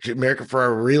realize America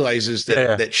Ferrera realizes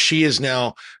that she has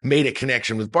now made a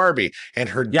connection with Barbie, and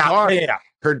her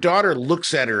daughter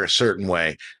looks at her a certain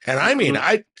way. And I mean,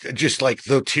 I just like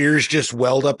the tears just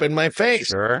welled up in my face.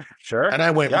 Sure. And I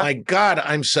went, my God,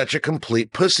 I'm such a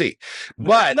complete pussy.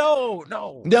 But no. You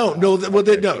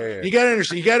got to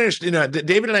understand,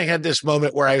 David and I had this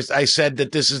moment where I said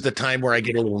that this is the time where I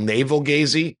get a little navel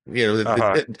gazy,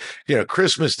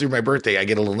 Christmas through my birthday, I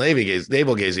get a little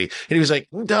navel gazy. And he was like,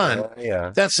 Don,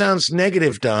 that sounds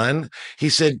negative, Don. He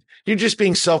said, you're just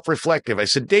being self-reflective. I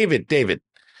said, David,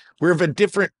 we're on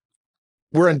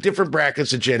different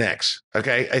brackets of Gen X.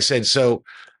 Okay. I said, so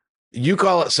you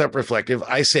call it self-reflective.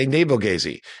 I say navel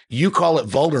gazy. You call it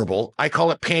vulnerable. I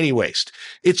call it panty waist.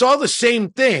 It's all the same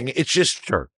thing. It's just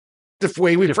the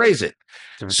way we phrase it.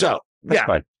 So that's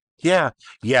fine. Yeah.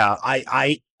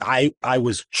 I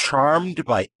was charmed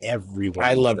by everyone.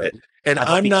 I loved it. And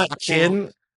I'm not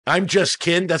Ken. I'm just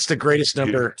Ken. That's the greatest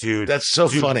number. Dude. That's so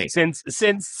funny.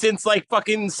 Since like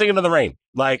fucking Singing in the Rain.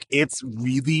 Like, it's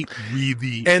really,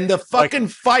 really. And the fucking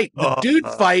fight, the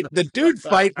dude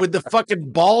fight with the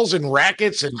fucking balls and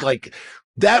rackets, and like,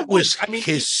 that was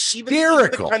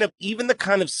hysterical. Even the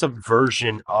kind of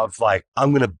subversion of like,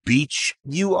 I'm gonna beat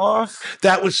you off.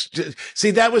 That was that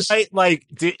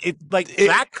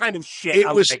kind of shit.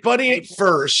 It was funny at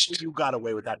first. You got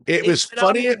away with that. It was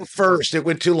funny at first. It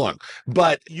went too long,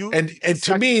 but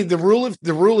to me, the rule is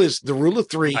the rule of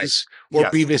threes or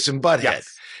Beavis and Butthead.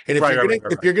 Yes. And if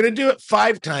you're gonna do it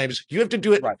 5 times, you have to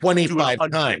do it 25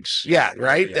 times. Yeah,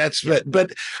 right.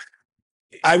 But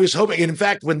I was hoping, and in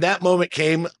fact, when that moment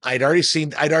came, I'd already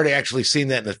actually seen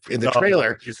that in the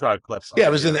trailer. You saw a clip.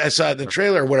 Yeah, I saw it in the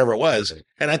trailer or whatever it was,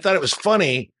 and I thought it was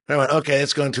funny. And I went, okay,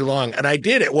 that's going too long. And I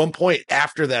did at one point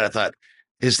after that. I thought,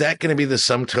 is that going to be the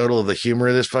sum total of the humor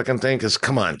of this fucking thing? Because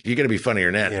come on, you got to be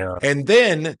funnier than that. Yeah.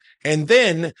 And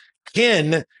then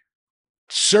Ken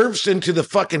surfs into the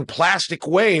fucking plastic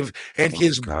wave, and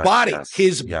his body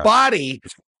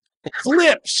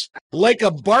flips like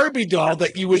a Barbie doll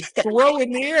that you would throw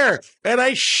in the air. And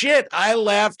I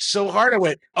laughed so hard. I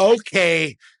went,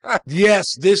 okay,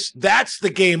 yes, that's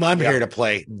the game I'm here to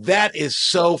play. That is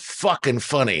so fucking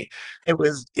funny. It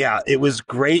was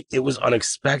great. It was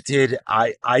unexpected.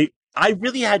 I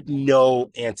really had no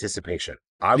anticipation.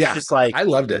 I was just like, I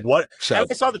loved it. When I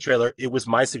saw the trailer, it was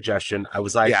my suggestion. I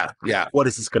was like, what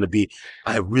is this going to be?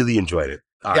 I really enjoyed it.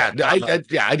 I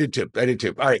did too.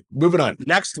 All right, moving on.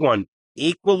 Next one,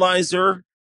 Equalizer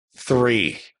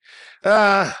 3.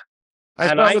 I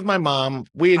saw it with my mom.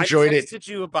 We enjoyed it. I texted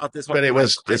you about this one,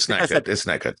 but it's not good. It's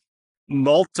not good.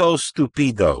 Molto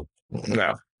stupido.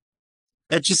 No,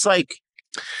 it's just like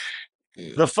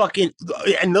the fucking,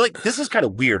 and like, this is kind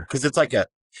of weird because it's like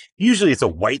usually it's a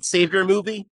white savior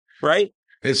movie, right?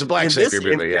 It's a black savior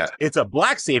movie, It's a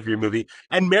black savior movie.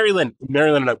 And Marilyn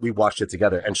and I, we watched it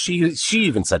together. And she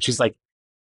even said, she's like,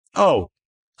 oh,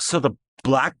 so the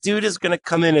black dude is going to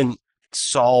come in and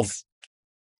solve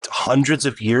hundreds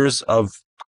of years of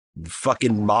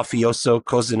fucking mafioso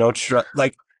Cosa Nostra.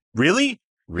 Like, really?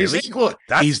 He's the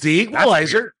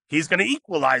equalizer. He's going to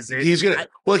equalize it.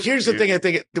 Well, here's the thing.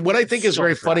 What I think is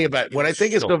very funny about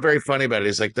it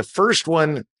is like the first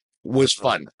one was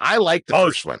fun. I liked the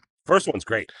first one. First one's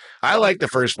great. I like the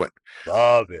first one.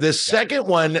 Love it. The second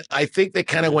one, I think they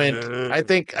kind of went. I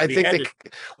think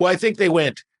they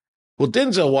went. Well,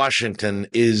 Denzel Washington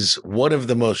is one of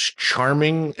the most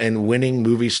charming and winning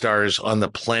movie stars on the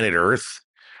planet Earth.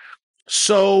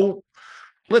 So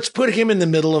let's put him in the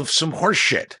middle of some horse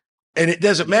shit, and it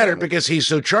doesn't matter because he's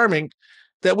so charming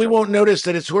that we won't notice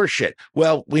that it's horse shit.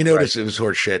 Well, we noticed it was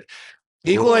horse shit.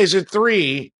 Equalizer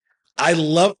 3.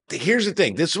 Here's the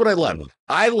thing. This is what I loved.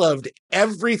 I loved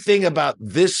everything about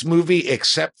this movie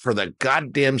except for the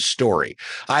goddamn story.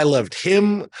 I loved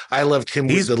him.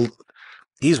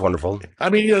 He's wonderful. I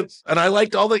mean, and I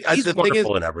liked all the. He's the wonderful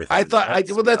thing is, in everything.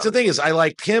 That's the thing is, I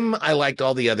liked him. I liked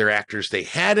all the other actors they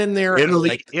had in there.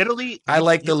 Italy. I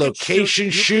liked the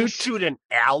location shoot. Shoot an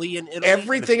alley in Italy.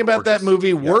 Everything about that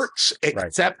movie works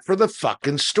except for the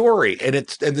fucking story, and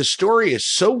the story is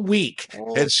so weak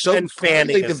and so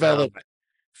poorly developed.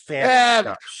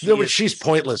 But she's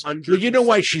pointless. Well, you know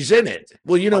why she's in it.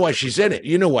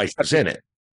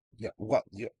 Yeah. Well,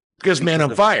 yeah. Because Man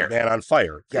on Fire. Man on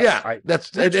Fire. Yes,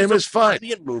 yeah, it was fun.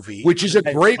 Movie, which is a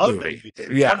great movie.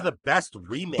 Yeah, one of the best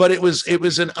remakes. But it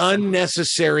was an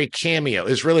unnecessary cameo.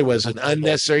 It really was an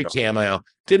unnecessary cameo.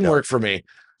 Didn't work for me.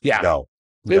 Yeah, no,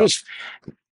 it was.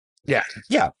 Yeah,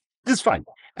 it's fine.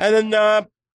 And then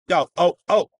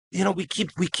we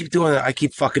keep doing it. I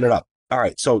keep fucking it up. All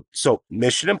right, so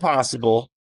Mission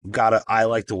Impossible got a I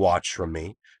like to watch from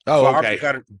me. Oh,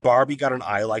 Barbie got an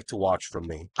I like to watch from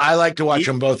me. I like to watch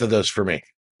them both of those for me.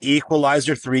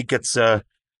 Equalizer 3 gets a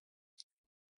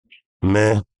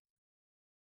meh.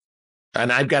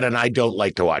 And I've got an I don't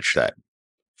like to watch that.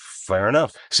 Fair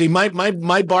enough. See, my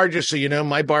bar, just so you know,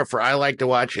 my bar for I like to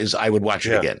watch is I would watch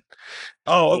it again.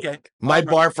 Oh, okay. My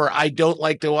bar for I don't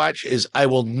like to watch is I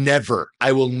will never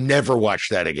watch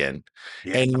that again.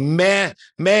 Yeah. And meh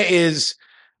is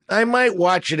I might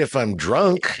watch it if I'm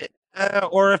drunk.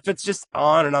 Or if it's just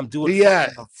on and I'm doing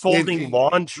folding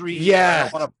laundry. Yeah.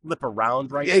 I want to flip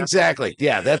around right exactly. now.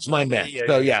 Yeah, that's my mess.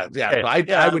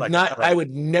 I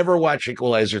would never watch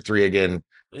Equalizer 3 again.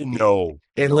 No.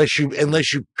 Unless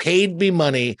you paid me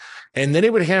money, and then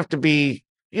it would have to be,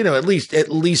 at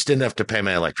least enough to pay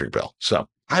my electric bill. So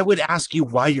I would ask you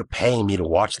why you're paying me to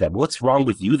watch that. What's wrong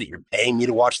with you that you're paying me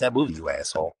to watch that movie, you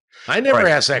asshole? I never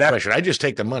ask that question. I just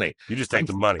take the money. You just take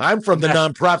the money. I'm from the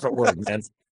nonprofit world, man.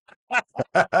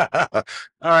 All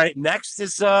right, next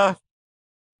is the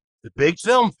big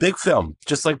film,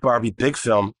 just like Barbie, big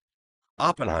film,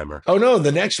 Oppenheimer. Oh no,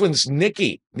 the next one's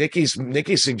Nikki's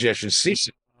suggestion.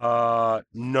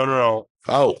 No.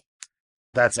 Oh,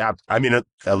 that's at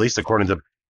least according to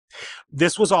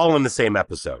this was all in the same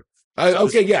episode.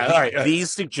 Okay, yeah, all right.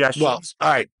 These suggestions. Well,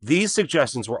 all right. These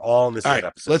suggestions were all in the same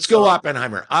episode. Let's go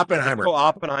Oppenheimer. Oppenheimer. Let's go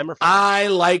Oppenheimer. I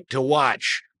like to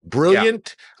watch.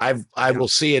 Brilliant. Yeah. I will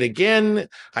see it again.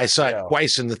 I saw it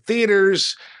twice in the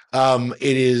theaters.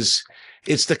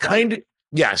 It's the kind of,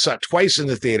 I saw it twice in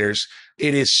the theaters.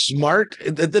 It is smart.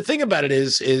 The thing about it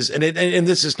is and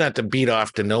this is not to beat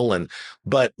off to Nolan,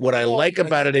 but what I like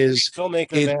about it is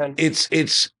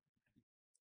it's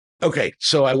okay.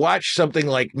 So I watched something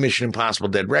like Mission Impossible: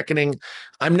 Dead Reckoning.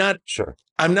 I'm not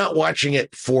watching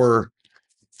it for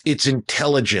its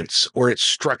intelligence or its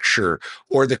structure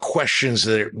or the questions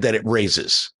that it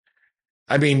raises.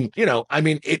 I mean,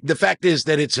 the fact is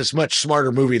that it's a much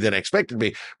smarter movie than I expected to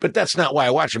be, but that's not why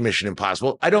I watch a Mission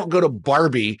Impossible. I don't go to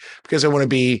Barbie because I want to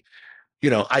be,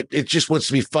 it just wants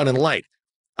to be fun and light.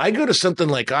 I go to something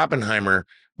like Oppenheimer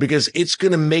because it's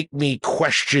going to make me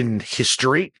question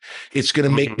history. It's going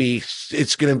to make me,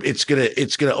 it's going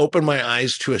to open my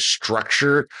eyes to a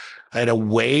structure and a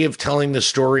way of telling the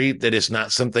story that is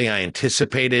not something I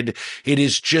anticipated. It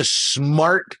is just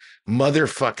smart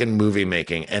motherfucking movie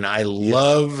making. And I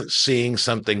love seeing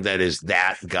something that is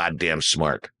that goddamn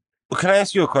smart. Well, can I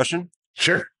ask you a question?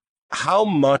 Sure. How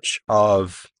much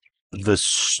of the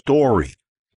story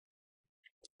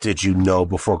did you know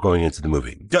before going into the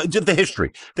movie? The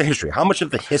history. How much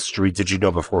of the history did you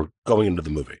know before going into the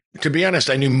movie? To be honest,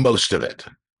 I knew most of it.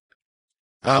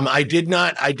 I did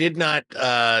not,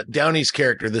 Downey's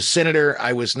character, the senator,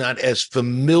 I was not as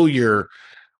familiar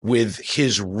with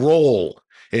his role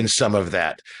in some of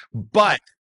that. But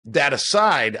that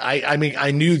aside, I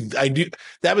knew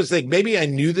that was like, maybe I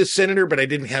knew the senator, but I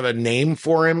didn't have a name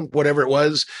for him, whatever it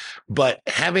was. But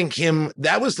having him,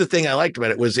 that was the thing I liked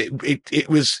about it, was it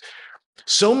was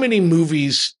so many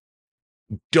movies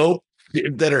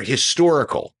that are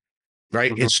historical,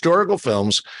 right? Mm-hmm. Historical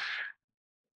films.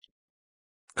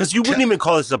 Because you wouldn't even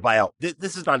call this a buyout.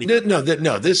 This is not even. No.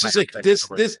 This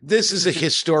is a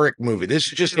historic movie. This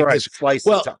is just right.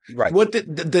 What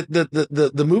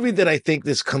the movie that I think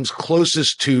this comes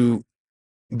closest to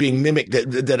being mimicked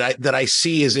that I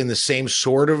see is in the same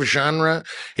sort of genre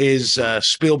is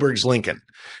Spielberg's Lincoln.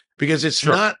 Because it's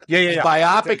not a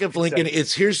biopic of Lincoln.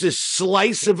 It's here's this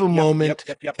slice of a moment,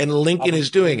 and Lincoln is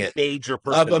doing it.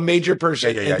 Of a major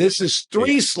person. And this is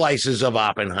three slices of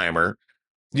Oppenheimer.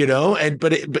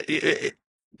 But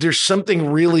there's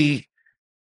something really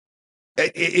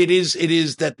It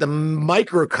is that the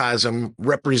microcosm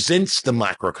represents the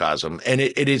macrocosm, and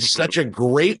it is such a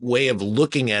great way of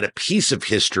looking at a piece of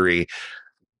history.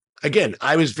 Again,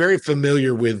 I was very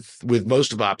familiar with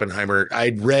most of Oppenheimer.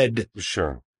 I'd read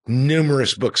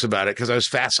numerous books about it because I was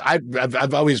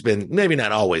I've always been, maybe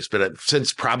not always, but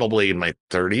since probably in my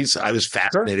 30s, I was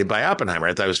fascinated by Oppenheimer.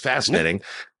 I thought it was fascinating,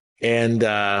 and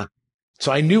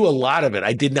so I knew a lot of it.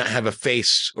 I did not have a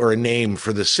face or a name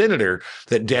for the senator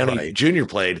that Downey Jr.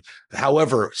 played.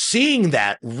 However, seeing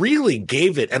that really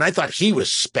gave it, and I thought he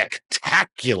was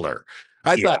spectacular.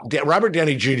 I thought Robert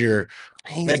Downey Jr.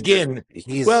 He did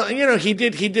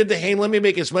the, hey, let me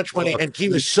make as much money. And he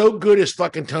was so good as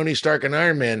fucking Tony Stark and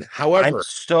Iron Man. However,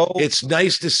 it's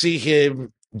nice to see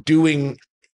him doing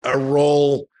a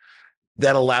role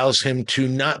that allows him to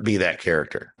not be that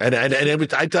character. And I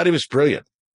thought he was brilliant.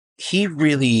 He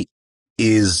really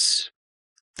is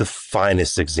the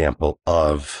finest example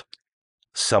of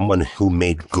someone who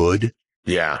made good.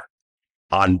 Yeah.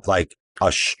 On like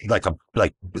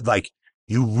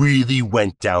you really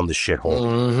went down the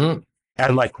shithole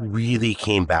and like really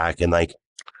came back and like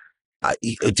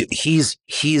he's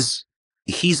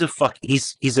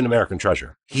an American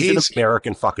treasure. He's an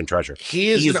American fucking treasure.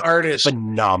 He's an artist.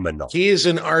 Phenomenal. He is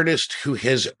an artist who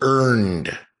has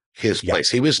earned his place.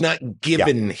 He was not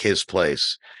given his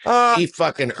place. He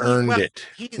fucking earned it.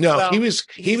 He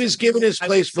was given his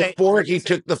place before he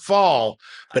took the fall,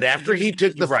 but after he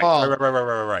took the fall,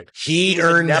 right. He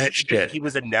earned that shit. He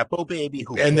was a nepo baby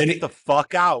who and then the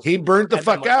fuck out. He burnt the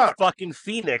fuck out. Fucking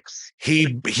Phoenix.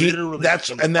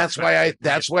 That's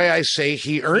why I say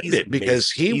he earned it,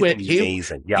 because he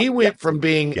went from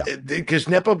being because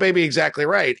nepo baby, exactly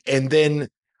right, and then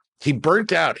he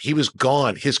burnt out. He was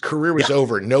gone. His career was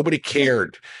over. Nobody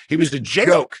cared. He was a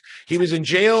joke. He was in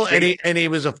jail, and he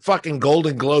was a fucking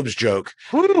Golden Globes joke.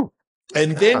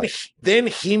 And then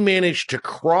he managed to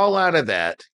crawl out of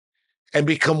that and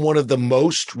become one of the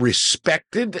most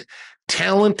respected,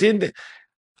 talented,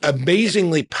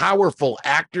 amazingly powerful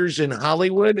actors in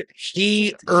Hollywood.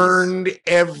 He earned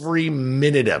every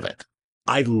minute of it.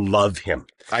 I love him.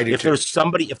 If there's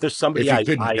somebody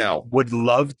I would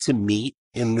love to meet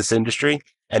in this industry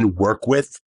and work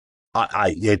with,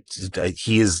 he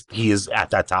is at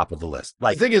that top of the list.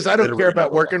 Like, the thing is, I don't care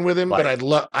about working with him, but I'd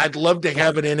love to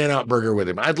have an In-N-Out burger with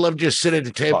him. I'd love to just sit at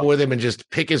the table with him and just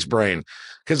pick his brain,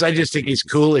 because I just think he's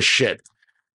cool as shit.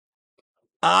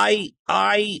 I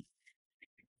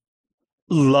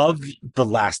love the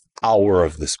last hour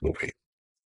of this movie.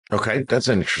 Okay, that's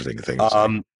an interesting thing.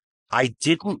 I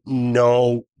didn't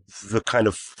know the kind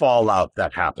of fallout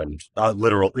that happened.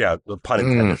 Literal, the pun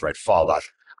intended, right? Fallout.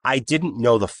 I didn't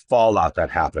know the fallout that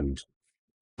happened.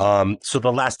 So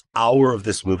the last hour of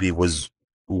this movie was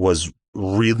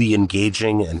really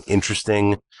engaging and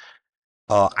interesting.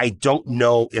 I don't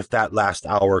know if that last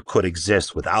hour could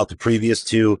exist without the previous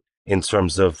two in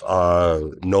terms of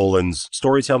Nolan's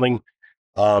storytelling.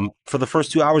 For the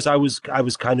first 2 hours, I was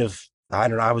kind of, I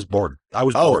don't know, I was bored. I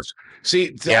was bored.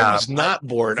 See, I was not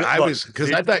bored. I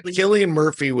thought Cillian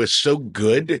Murphy was so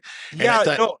good.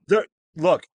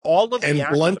 Look, all of and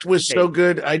Blunt was so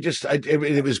good.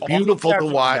 It was beautiful to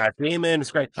watch. Matt Damon is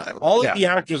great. All of the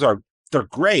actors they're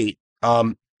great.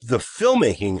 The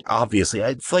filmmaking, obviously,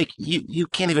 it's like you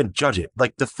can't even judge it.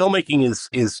 Like, the filmmaking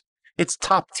is it's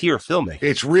top tier filmmaking.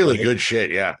 It's really good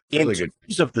shit. Yeah, really good. In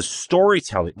terms of the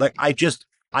storytelling, like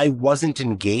I wasn't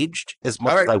engaged as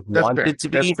much as I wanted to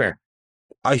be. That's fair.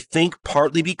 I think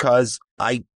partly because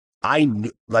I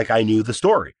knew the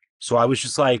story, so I was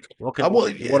just like, okay,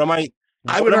 what am I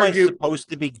supposed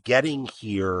to be getting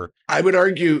here? I would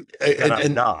argue,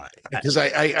 and not, because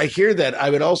I hear that. I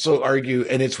would also argue,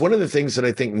 and it's one of the things that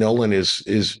I think Nolan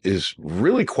is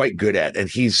really quite good at, and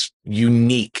he's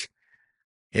unique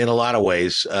in a lot of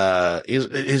ways.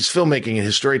 His filmmaking and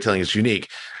his storytelling is unique,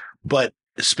 but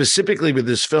specifically with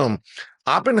this film,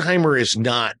 Oppenheimer is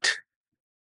not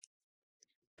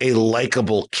a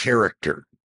likable character.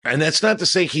 And that's not to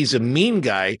say he's a mean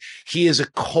guy. He is a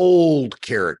cold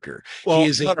character. He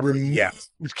is a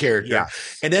removed character.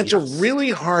 And that's a really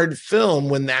hard film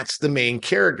when that's the main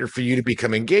character for you to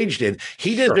become engaged in.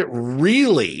 He doesn't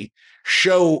really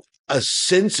show a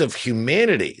sense of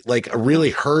humanity, like a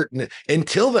really hurt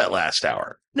until that last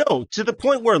hour. No, to the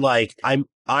point where, like, I'm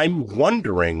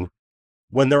wondering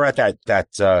when they're at that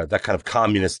kind of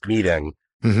communist meeting.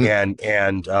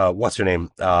 And what's her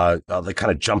name? Like,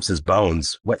 kind of jumps his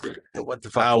bones. What the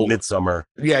fuck? Midsummer.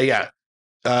 Yeah.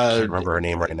 I can't remember her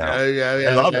name right now.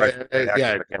 I love her. I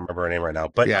can't remember her name right now.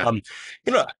 But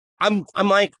I'm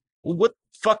like, what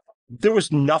the fuck? there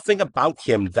was nothing about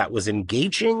him that was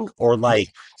engaging or like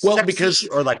sexy, because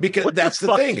what that's the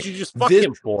fuck thing. did you just fuck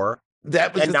him for?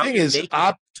 That was And the now thing you're is making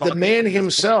the man talking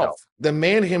himself. The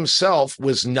man himself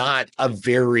was not a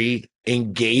very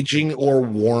engaging or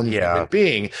warm human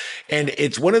being. And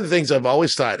it's one of the things I've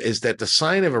always thought is that the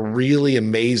sign of a really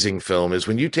amazing film is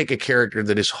when you take a character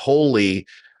that is wholly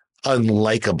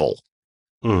unlikable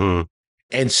and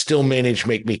still manage to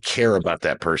make me care about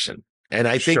that person. And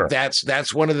I think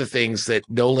that's one of the things that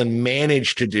Nolan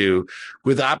managed to do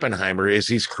with Oppenheimer is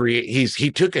he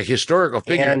took a historical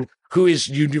figure who is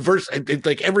universal.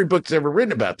 Like every book that's ever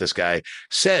written about this guy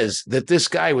says that this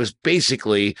guy was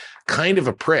basically kind of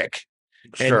a prick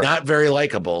and not very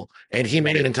likable. And he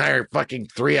made an entire fucking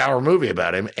 3-hour movie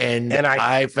about him. And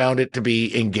I found it to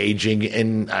be engaging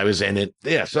and I was in it.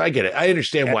 Yeah. So I get it. I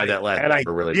understand why that last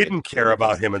hour really didn't care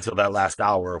about him until that last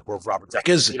hour where Robert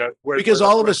because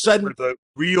all of a sudden the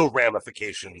real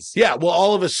ramifications. Yeah. Well,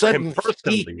 all of a sudden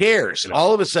he cares.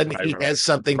 All of a sudden he has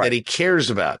something that he cares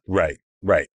about. Right.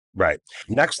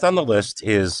 Next on the list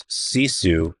is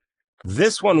Sisu.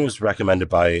 This one was recommended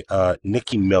by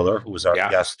Nikki Miller, who was our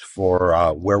guest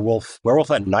for Werewolf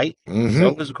at Night. Is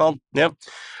that what it's called? Yeah.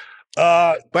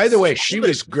 By the way, she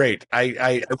was great.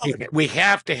 We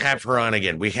have to have her on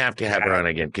again. We have to have her on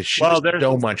again because she's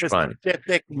so much fun.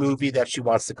 Specific movie that she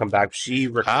wants to come back. She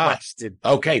requested.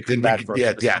 Okay, then Then we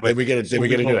got to do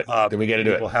it. Then we got to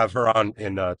do it. We'll have her on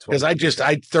in 12 because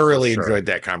I thoroughly enjoyed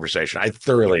that conversation. I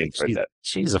thoroughly enjoyed that.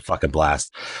 She's a fucking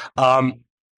blast.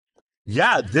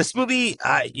 Yeah, this movie,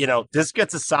 this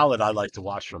gets a solid. I like to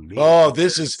watch from me. Oh,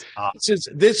 this is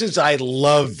I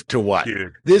love to watch.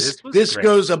 Dude, this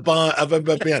goes above.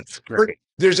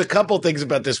 There's a couple things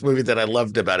about this movie that I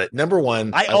loved about it. Number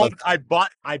one, I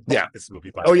bought this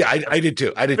movie. I did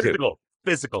too.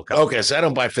 Physical copy. Okay, so I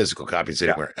don't buy physical copies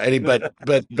anymore.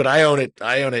 But I own it.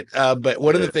 But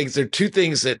one of the things, there are two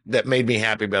things that made me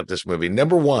happy about this movie.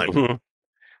 Number one.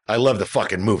 I love the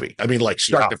fucking movie. I mean, like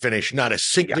start to finish,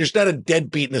 there's not a dead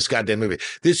beat in this goddamn movie.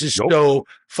 This is so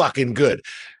fucking good.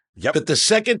 Yep. But the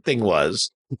second thing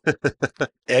was,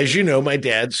 as you know, my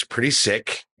dad's pretty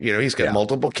sick. He's got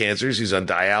multiple cancers. He's on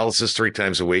dialysis 3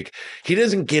 times a week. He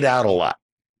doesn't get out a lot.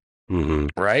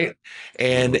 Right.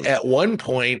 And at one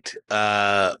point,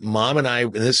 Mom and I,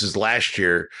 and this is last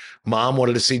year, Mom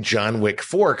wanted to see John Wick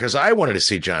 4 because I wanted to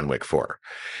see John Wick 4.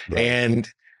 Right.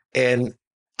 And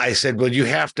I said, well, you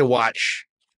have to watch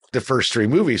the first 3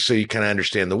 movies so you can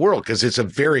understand the world because it's a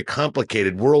very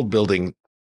complicated world building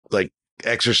like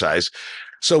exercise.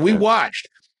 So we watched.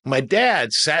 My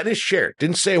dad sat in his chair,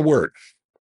 didn't say a word.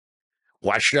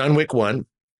 Watched John Wick 1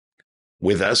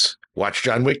 with us. Watched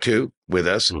John Wick 2 with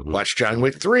us. Watched John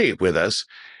Wick 3 with us.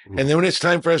 And then when it's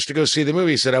time for us to go see the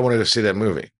movie, he said, I want to go see that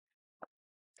movie.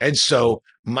 And so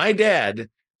my dad,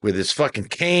 with his fucking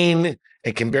cane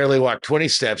and can barely walk 20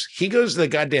 steps, he goes to the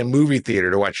goddamn movie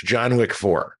theater to watch John Wick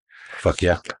 4. Fuck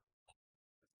yeah.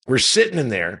 We're sitting in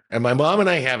there, and my mom and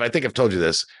I I think I've told you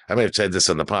this, I may have said this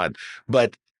on the pod,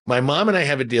 but my mom and I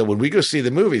have a deal. When we go see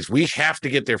the movies, we have to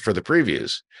get there for the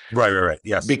previews. Right.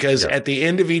 Yes. Because at the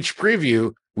end of each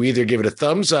preview, we either give it a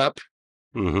thumbs up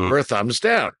or a thumbs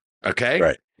down.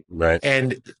 Okay? Right.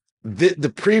 And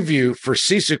the preview for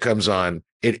Sisu comes on,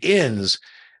 it ends,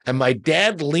 and my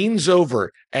dad leans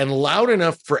over and loud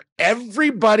enough for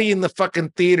everybody in the fucking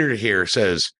theater to hear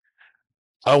says,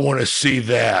 I want to see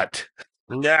that.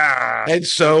 Nah. And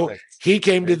so he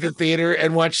came to the theater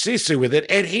and watched Sisu with it,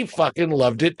 and he fucking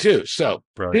loved it too. So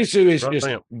Sisu is just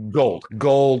gold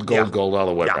all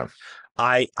the way around.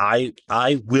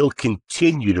 I will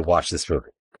continue to watch this movie.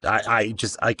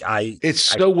 It's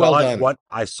so well done.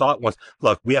 I saw it once.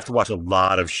 Look, we have to watch a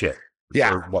lot of shit.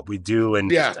 For what we do, and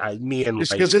me and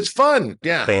just because it's fun,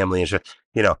 family and shit.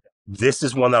 This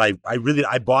is one that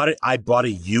I bought it. I bought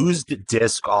a used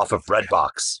disc off of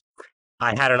Redbox.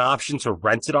 I had an option to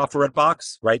rent it off of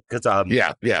Redbox, right? Because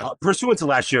pursuant to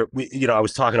last year, I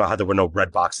was talking about how there were no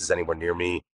Redboxes anywhere near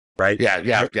me, right?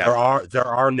 Yeah. There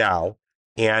are now,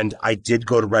 and I did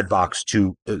go to Redbox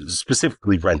to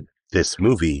specifically rent this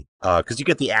movie because you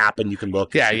get the app and you can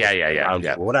look or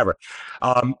whatever.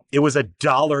 It was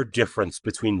 $1 difference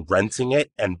between renting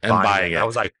it and buying it. I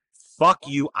was like, fuck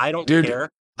you, I don't care.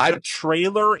 The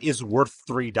trailer is worth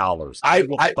 $3. I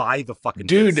will buy the fucking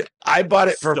disc. I bought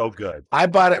it for so good. I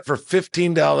bought it for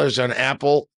 $15 on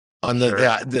Apple on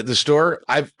the store.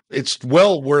 It's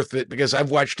well worth it because I've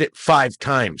watched it 5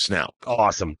 times now.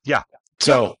 Awesome. Yeah.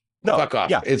 So fuck off.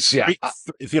 Yeah. It's if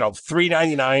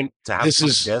 $3.99 to have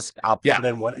this disc, I'll put it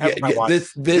in whatever I want.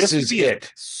 This is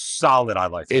it. Solid. I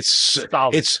like it. It's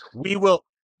solid. We will.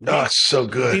 It's so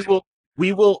good.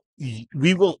 We will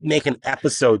make an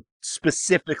episode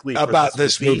specifically about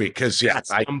this movie because at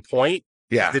some point,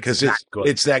 because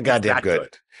it's that goddamn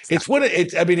good. It's what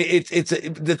it's. I mean, it's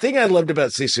the thing I loved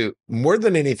about Sisu more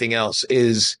than anything else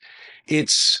is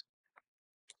it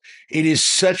is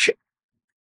such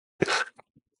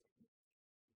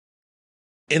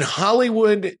in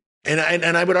Hollywood. And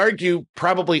I would argue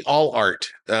probably all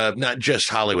art, not just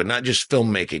Hollywood, not just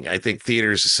filmmaking. I think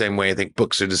theater is the same way. I think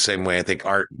books are the same way. I think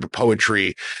art,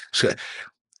 poetry. So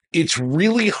it's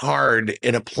really hard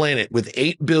in a planet with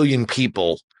 8 billion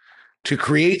people to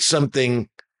create something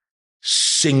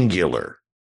singular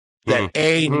that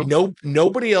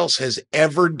nobody else has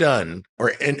ever done,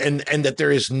 and that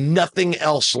there is nothing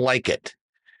else like it.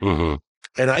 Mm-hmm.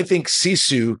 And I think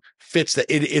Sisu fits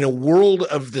that in a world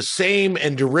of the same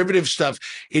and derivative stuff.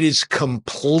 It is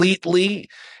completely,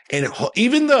 and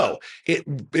even though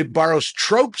it borrows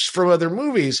tropes from other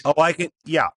movies. Oh, I can,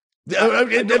 yeah.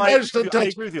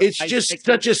 It's just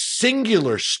such a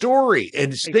singular story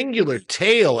and singular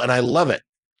tale, and I love it.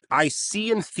 I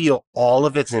see and feel all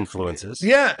of its influences.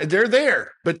 Yeah, they're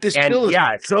there, but this still is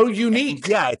so unique.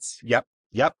 It's yep.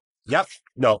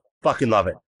 No, fucking love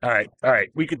it. All right.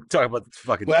 We could talk about this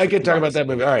fucking. Well, I could talk about that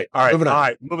movie. All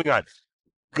right. Moving on.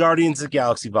 Guardians of the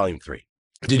Galaxy Volume 3.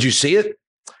 Did you see it?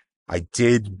 I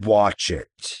did watch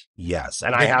it. Yes,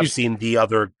 and I have seen the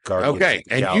other Guardians. Okay,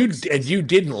 and you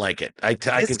didn't like it. I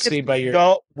can see by your.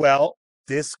 No, well,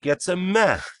 this gets a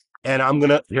meh, and I'm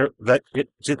gonna let it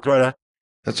sit right.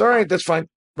 That's all right. That's fine.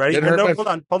 Ready? Hold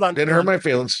on. Didn't hurt my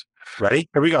feelings. Ready?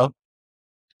 Here we go.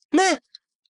 Meh. All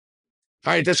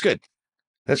right, that's good.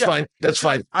 That's fine. That's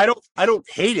fine. I don't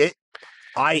hate it.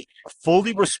 I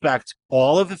fully respect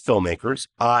all of the filmmakers.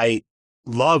 I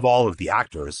love all of the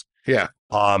actors. Yeah.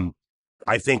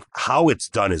 I think how it's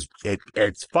done is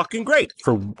it's fucking great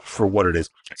for what it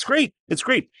is. It's great. It's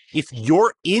great. If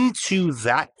you're into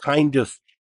that kind of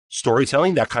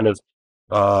storytelling, that kind of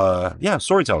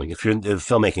storytelling, if you're into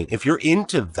filmmaking, if you're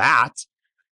into that,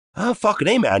 fucking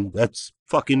A, man, that's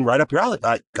fucking right up your alley.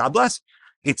 God bless.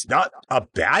 It's not a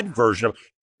bad version of.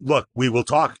 Look, we will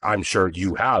talk. I'm sure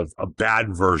you have a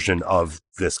bad version of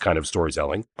this kind of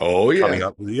storytelling. Oh yeah, coming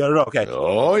up. Okay.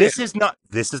 Oh this is not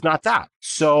that.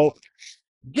 So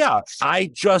yeah,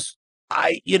 I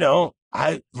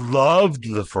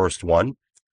loved the first one.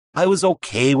 I was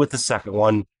okay with the second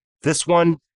one. This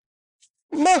one,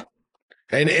 meh.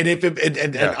 And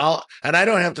I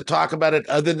don't have to talk about it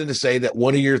other than to say that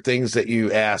one of your things that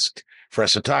you asked for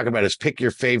us to talk about is pick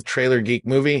your fave Trailer Geek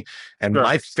movie. And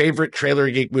my favorite Trailer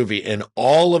Geek movie in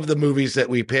all of the movies that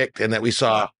we picked and that we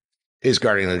saw is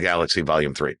Guardians of the Galaxy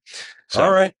Volume 3. So,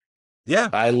 all right. Yeah.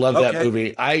 I love that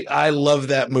movie. I love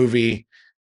that movie.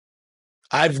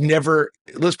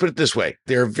 Let's put it this way.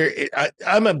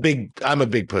 I'm a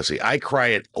big pussy. I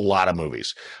cry at a lot of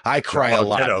movies. I cry a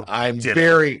lot.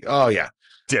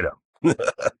 Ditto.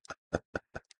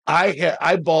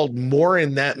 I bawled more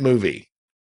in that movie.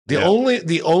 The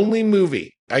only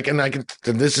movie I can, and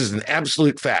this is an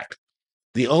absolute fact.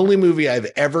 The only movie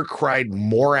I've ever cried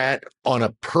more at on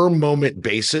a per moment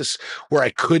basis where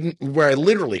I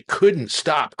literally couldn't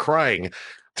stop crying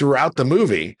throughout the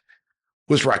movie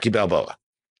was Rocky Balboa.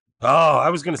 Oh, I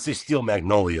was going to say Steel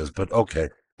Magnolias, but okay.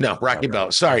 No, Rocky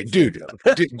Balboa. Sorry, dude,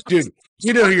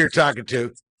 you know who you're talking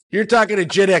to. You're talking to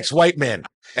Gen X white men.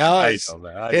 It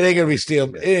ain't gonna be Steel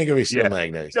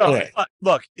Magnolias. No, anyway,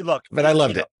 look. But I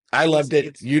loved it. I loved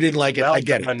it. You didn't like it. I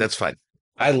get it. That's fine.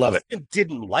 I love it. I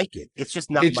didn't like it. It's just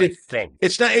not my thing.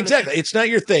 It's not exactly. It's not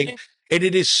your thing. And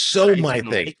it is so my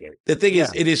thing. The thing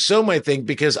is, it is so my thing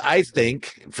because I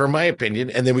think, for my opinion,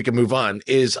 and then we can move on,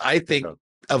 is I think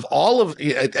of all of,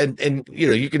 and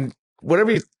you can,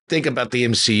 whatever you think about the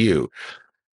MCU,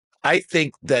 I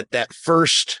think that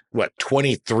first,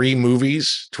 23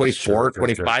 movies, 24,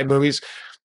 25 movies,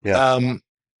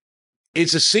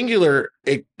 it's a singular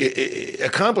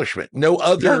accomplishment. No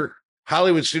other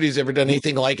Hollywood studio's ever done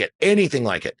anything like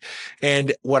it.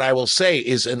 And what I will say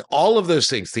is, in all of those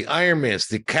things, the Iron Mans,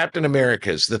 the Captain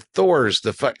Americas, the Thors,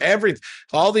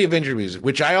 all the Avenger movies,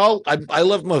 which I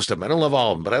love most of them. I don't love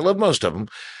all of them, but I love most of them.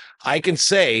 I can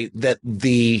say that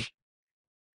the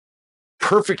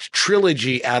perfect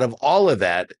trilogy out of all of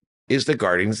that is the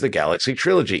Guardians of the Galaxy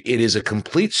trilogy. It is a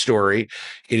complete story.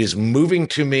 It is moving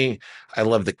to me. I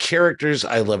love the characters.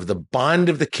 I love the bond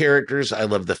of the characters. I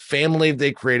love the family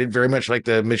they created, very much like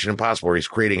the Mission Impossible, where he's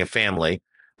creating a family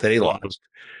that he lost.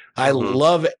 I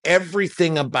love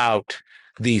everything about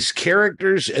these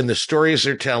characters and the stories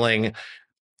they're telling.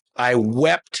 I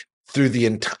wept through the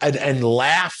entire and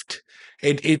laughed.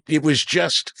 It was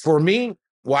just, for me,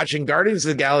 watching Guardians of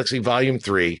the Galaxy Volume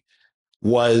 3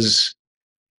 was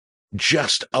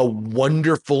just a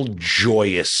wonderful,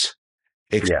 joyous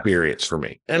experience for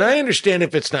me. And I understand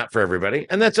if it's not for everybody,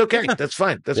 and that's okay. That's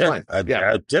fine. That's fine.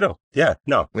 Ditto. Yeah.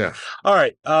 No. Yeah. All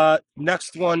right.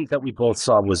 Next one that we both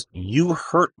saw was You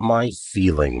Hurt My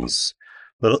Feelings.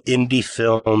 Little indie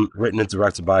film written and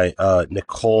directed by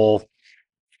Nicole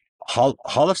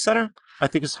Holofcener, I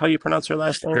think is how you pronounce her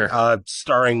last name. Sure.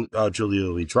 Starring Julia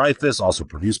Louis-Dreyfus, also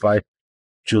produced by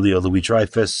Julia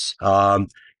Louis-Dreyfus.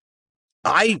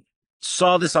 I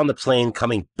saw this on the plane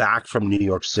coming back from New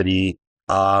York City.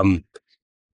 I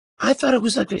thought it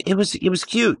was it was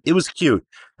cute. It was cute.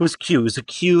 It was a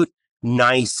cute,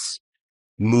 nice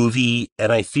movie,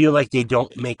 and I feel like they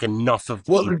don't make enough of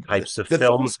these types of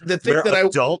films. The thing where that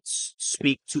adults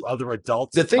speak to other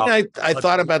adults. The thing I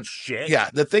thought about shit. Yeah,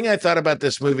 the thing I thought about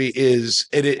this movie is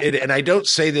and I don't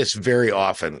say this very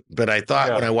often, but I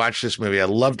thought when I watched this movie, I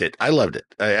loved it. I loved it.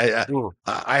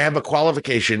 I have a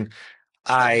qualification.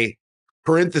 I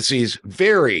parentheses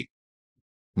very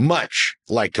much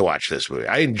like to watch this movie.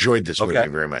 I enjoyed this movie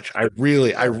very much. I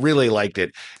really liked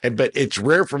it. But it's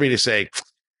rare for me to say,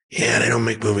 yeah, they don't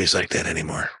make movies like that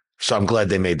anymore. So I'm glad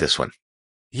they made this one.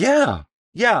 Yeah.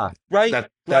 Yeah. Right.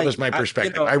 That was my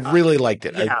perspective. I really liked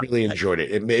it. I really enjoyed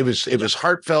it. It was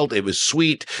heartfelt. It was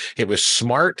sweet. It was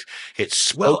smart. It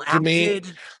spoke to me.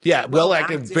 Yeah. Well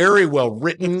acted. Very well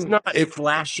written. It's not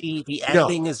flashy. The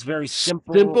editing is very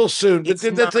simple. Simple soon.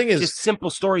 The thing is just simple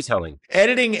storytelling.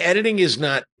 Editing is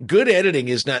not good. Editing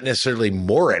is not necessarily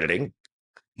more editing.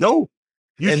 No.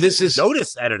 This is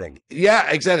notice editing. Yeah,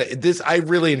 exactly. I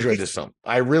really enjoyed this film.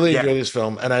 I really enjoyed this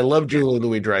film, and I love Julia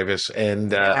Louis-Dreyfus.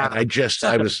 And I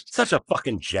was such a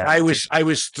fucking gem. I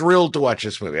was thrilled to watch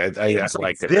this movie. I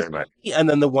liked it very much. And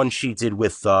then the one she did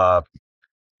with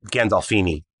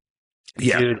Gandolfini.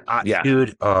 Yeah,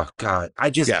 dude. Oh God,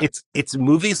 it's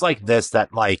movies like this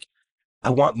that like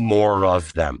I want more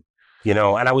of them. And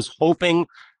I was hoping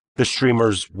the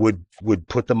streamers would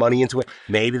put the money into it.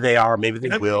 Maybe they are. Maybe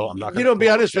they will. I'm not going to be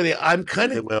honest with you. I'm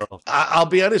kind of. Will. I'll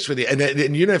be honest with you, and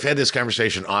I've had this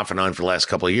conversation off and on for the last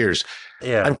couple of years.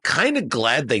 Yeah, I'm kind of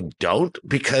glad they don't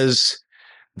because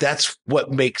that's what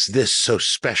makes this so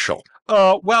special.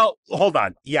 Well, hold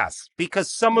on. Yes, because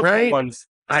some of the ones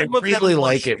I really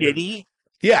like it. Shitty.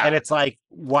 Yeah, and it's like,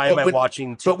 why am I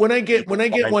watching? But when I get one, I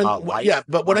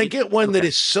get one that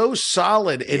is so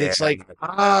solid, and it's like,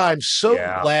 I'm so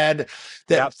glad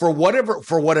that for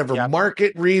whatever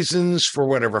market reasons, for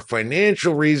whatever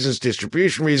financial reasons,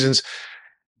 distribution reasons,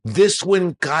 this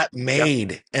one got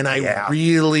made, and I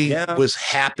really was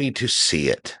happy to see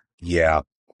it. Yeah.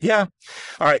 All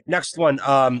right, next one.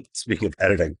 Speaking of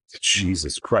editing,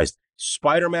 Jesus Christ,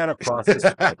 Spider-Man Across the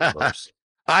Spider-Verse.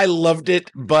 I loved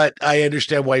it, but I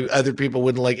understand why other people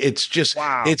wouldn't like it. It's just,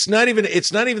 it's not even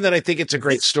that I think it's a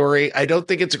great story. I don't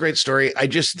think it's a great story. I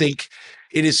just think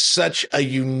it is such a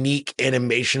unique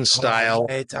animation style.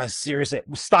 Seriously,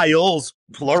 styles,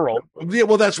 plural. Yeah,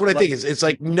 well, that's what I think. It's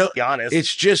like, no,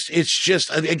 it's just,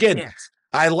 again,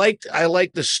 I liked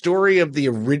the story of the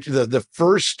original, the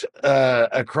first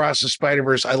Across the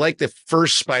Spider-Verse. I like the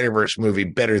first Spider-Verse movie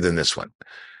better than this one.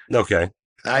 Okay.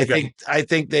 I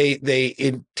think they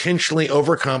intentionally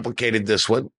overcomplicated this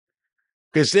one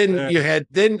because then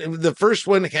the first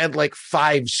one had like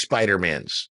 5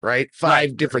 Spider-Mans, right?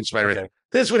 5 different Spider-Mans. Okay.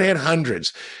 This one had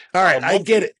hundreds. All right, I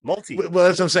get it. Well, that's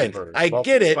what I'm saying. I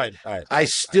get it. Right. I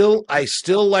still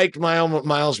liked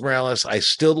Miles Morales. I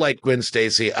still like Gwen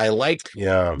Stacy. I liked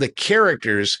the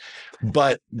characters,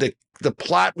 but the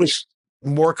plot was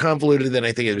more convoluted than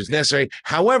I think it was necessary.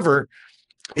 However,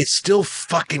 it's still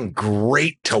fucking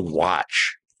great to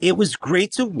watch. It was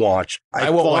great to watch. I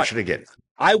won't watch it again.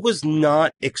 I was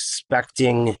not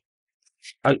expecting,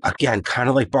 again, kind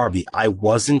of like Barbie, I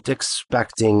wasn't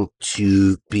expecting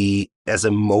to be as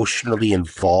emotionally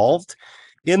involved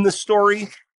in the story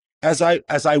as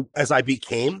I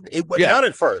became. Not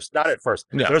at first. No.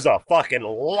 There's a fucking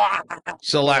lot.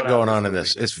 It's a lot going on in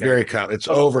this. It's very it's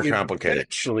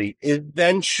overcomplicated.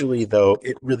 Eventually, though,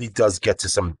 it really does get to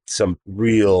some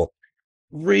real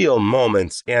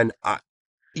moments, and I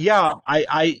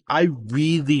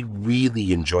really,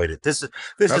 really enjoyed it. This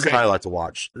is a highlight to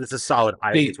watch. This is solid.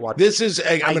 I'm going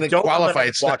to qualify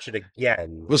it. Watch it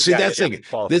again. Well, see, that's the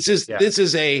thing. This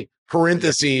is a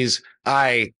parentheses.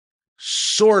 I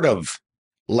sort of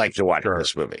like to watch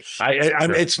this movie.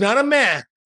 It's not a meh.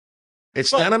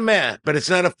 It's not a meh, but it's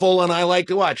not a full on I like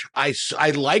to watch. I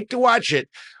like to watch it.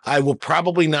 I will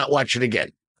probably not watch it again.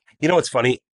 You know what's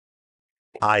funny?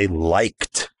 I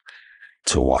liked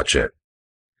to watch it.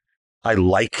 I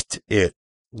liked it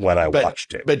when I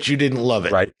watched it. But you didn't love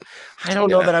it. Right. I don't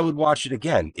know that I would watch it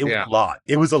again. It was a lot.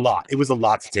 It was a lot. It was a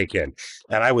lot to take in.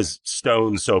 And I was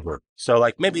stone sober. So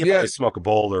like maybe if I smoke a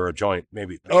bowl or a joint,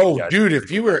 maybe dude, if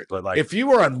you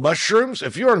were on mushrooms,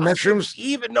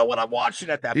 even know what I'm watching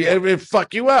at that point. It would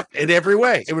fuck you up in every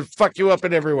way. It would fuck you up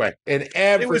in every way.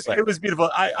 It was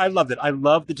beautiful. I loved it. I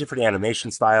love the different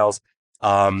animation styles.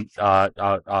 It's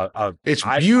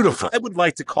beautiful. I would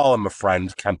like to call him a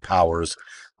friend. Kemp Powers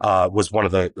was one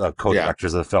of the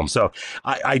co-directors of the film. So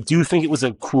I do think it was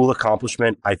a cool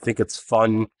accomplishment. I think it's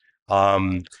fun.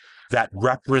 That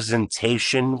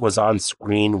representation was on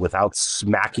screen without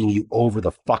smacking you over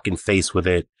the fucking face with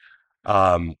it.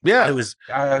 It was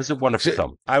a wonderful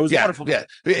film.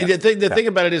 The thing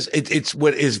about it is it's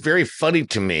what is very funny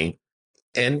to me,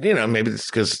 and maybe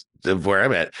it's because of where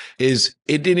I'm at, is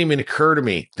it didn't even occur to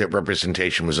me that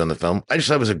representation was on the film. I just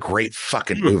thought it was a great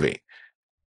fucking movie.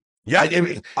 Yeah,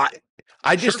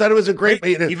 I just thought it was a great,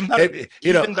 even better.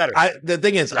 Even better. The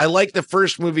thing is, I like the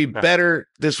first movie better.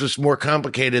 This was more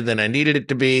complicated than I needed it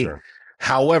to be. Sure.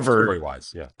 However,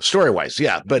 story-wise,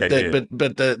 yeah. But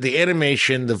the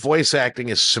animation, the voice acting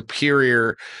is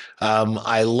superior.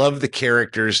 I love the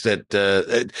characters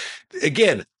that.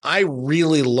 Again, I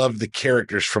really love the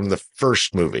characters from the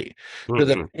first movie.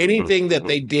 So anything that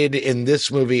they did in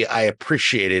this movie, I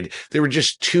appreciated. There were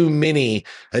just too many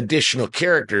additional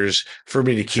characters for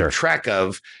me to keep track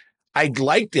of. I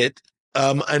liked it,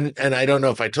 and I don't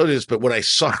know if I told you this, but when I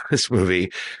saw this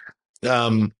movie,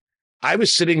 I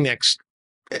was sitting next.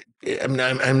 I'm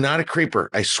not a creeper.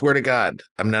 I swear to God,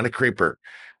 I'm not a creeper.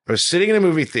 I was sitting in a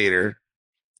movie theater,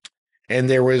 and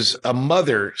there was a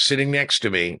mother sitting next to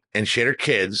me, and she had her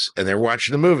kids, and they're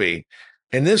watching the movie.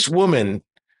 And this woman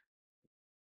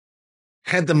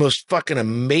had the most fucking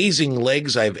amazing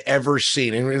legs I've ever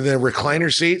seen in the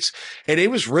recliner seats. And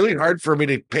it was really hard for me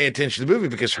to pay attention to the movie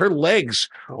because her legs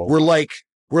were like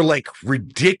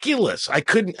ridiculous. I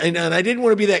couldn't, and I didn't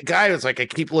want to be that guy that's like, I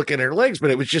keep looking at her legs,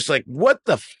 but it was just like, what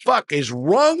the fuck is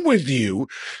wrong with you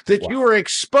that you are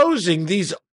exposing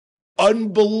these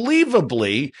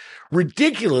unbelievably,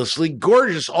 ridiculously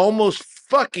gorgeous, almost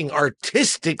fucking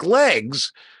artistic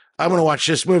legs? I'm going to watch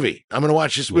this movie. But every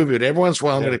once in a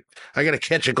while, I got to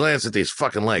catch a glance at these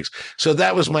fucking legs. So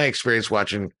that was my experience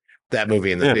watching that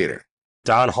movie in the theater.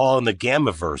 Don Hall in the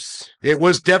Gammaverse. It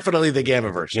was definitely the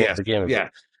Gammaverse. Yeah, the Gammaverse. Yeah.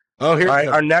 Oh, here it comes.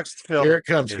 Our next film. Here it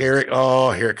comes.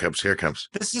 Here it comes.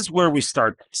 This is where we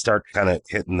start kind of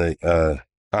hitting the.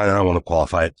 I don't want to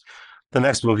qualify it. The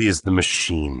next movie is The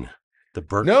Machine.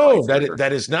 That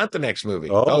is not the next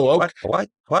movie. Okay.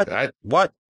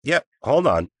 What? Yep. Hold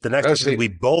on. The next movie we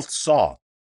both saw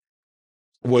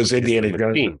was Indiana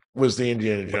Jones. Was the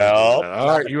Indiana Jones? Well,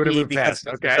 all right, you would have moved past.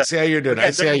 Okay, I see how you're doing.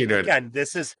 Again,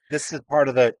 this is part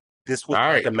of the. This was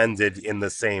recommended in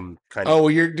the same kind of. Oh, well,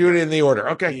 you're doing it in the order.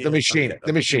 Okay, The Machine.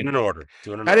 The Machine. In order.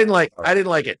 I didn't like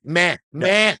it. Meh.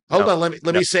 Hold on.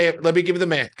 Let me say it. Let me give you the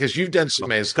meh because you've done some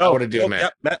mehs. I want to do a meh.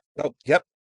 Yep.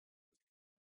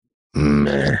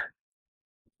 Meh.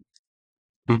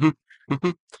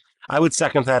 I would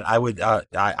second that. I would.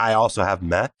 I also have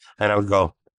meh, and I would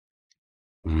go.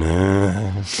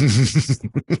 Meh.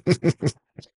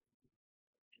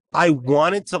 I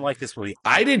wanted to like this movie.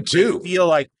 I did too.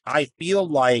 I feel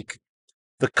like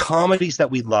the comedies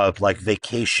that we love, like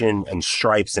Vacation and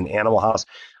Stripes and Animal House,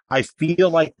 I feel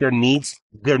like there needs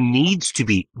to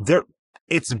be there.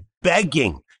 It's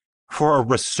begging for a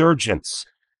resurgence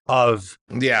of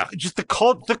just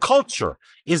the culture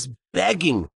is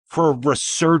begging for a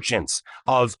resurgence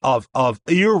of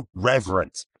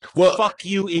irreverent. Well, fuck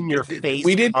you in your face.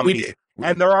 We did.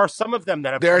 And there are some of them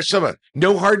that have. There are some.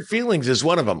 No Hard Feelings is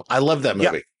one of them. I love that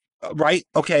movie. Yeah, right.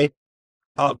 Okay.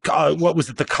 What was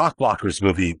it? The Cock Blockers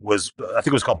movie was. I think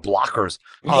it was called Blockers.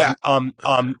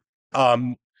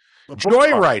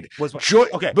 Joyride.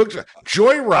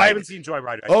 Joyride. I haven't seen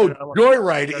Joyride.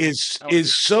 Joyride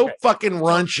is so fucking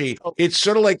raunchy. It's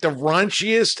sort of like the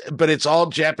raunchiest, but it's all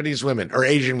Japanese women or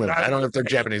Asian women. I don't know if they're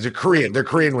Japanese. They're Korean. They're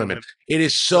Korean women. It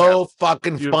is so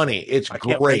fucking funny. It's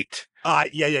great.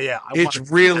 Yeah.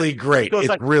 It's really great.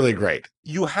 It's really great.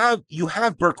 You have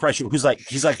Burt Kreischer, who's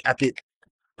he's at the.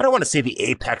 I don't want to say the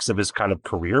apex of his kind of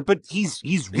career, but he's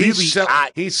really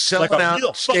he's selling out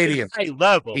stadiums. High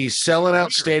level. He's selling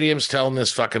out stadiums, telling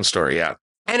this fucking story. Yeah,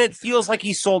 and it feels like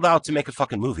he sold out to make a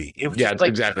fucking movie. It was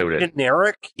exactly what it is.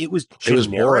 Generic. It was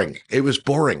boring. It was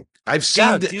boring. I've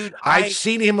seen I've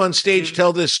seen him on stage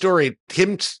tell this story.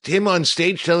 Him on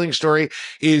stage telling story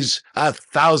is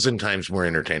 1,000 times more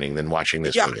entertaining than watching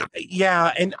this movie.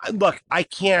 Yeah, and look, I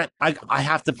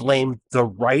have to blame the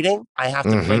writing. I have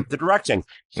to blame the directing.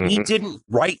 He didn't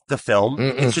write the film.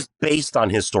 It's just based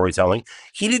on his storytelling.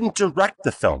 He didn't direct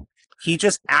the film. He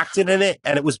just acted in it,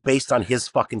 and it was based on his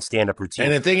fucking stand-up routine.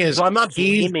 And the thing is, so I'm not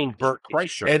blaming Burt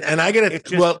Kreischer. And I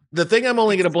gotta the thing I'm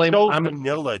only gonna blame I'm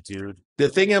vanilla, dude.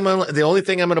 The only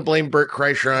thing I'm gonna blame Burt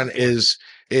Kreischer on is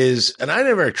and I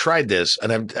never tried this,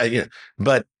 and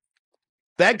but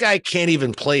that guy can't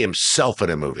even play himself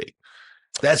in a movie.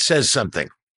 That says something.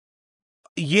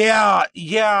 Yeah,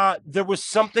 there was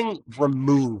something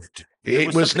removed.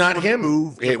 It was not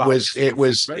him. He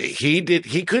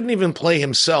couldn't even play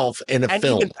himself in a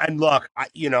film. And look,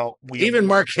 even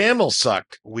Mark Hamill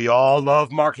sucked. We all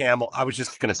love Mark Hamill. I was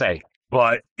just going to say,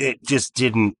 but it just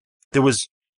didn't, there was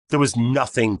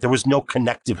nothing. There was no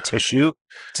connective tissue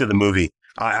to the movie.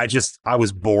 I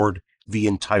was bored the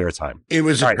entire time. It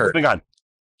was all right. Moving on.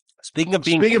 Speaking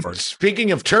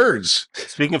of turds,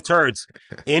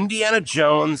 Indiana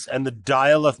Jones and the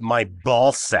Dial of My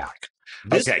Ball Sack.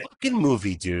 This fucking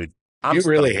movie, dude. You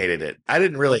really hated it. I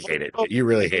didn't really hate it, but you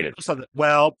really hated it.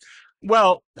 Well,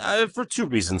 for two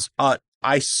reasons.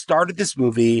 I started this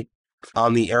movie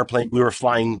on the airplane. We were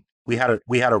flying. We had a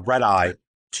red eye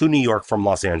to New York from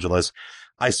Los Angeles.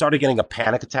 I started getting a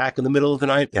panic attack in the middle of the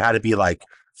night. It had to be like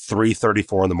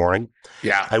 3:34 in the morning.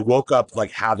 Yeah. I woke up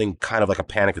like having kind of like a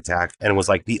panic attack, and it was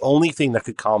like the only thing that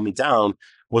could calm me down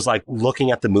was like looking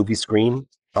at the movie screen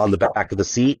on the back of the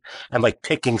seat and like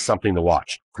picking something to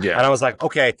watch. Yeah. And I was like,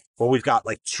 okay, well, we've got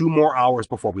like 2 more hours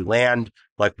before we land.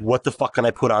 Like, what the fuck can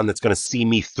I put on that's going to see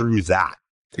me through that?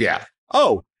 Yeah.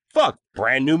 Oh, fuck.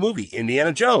 Brand new movie,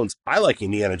 Indiana Jones. I like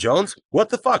Indiana Jones. What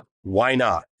the fuck? Why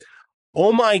not?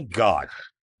 Oh my God.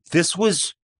 This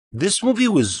movie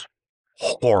was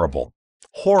horrible.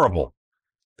 Horrible.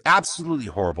 Absolutely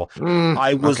horrible.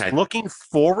 I was looking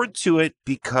forward to it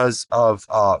because of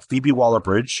Phoebe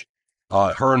Waller-Bridge.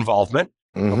 Her involvement,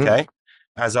 okay,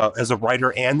 as a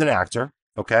writer and an actor,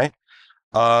 okay.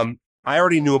 I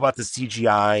already knew about the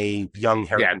CGI young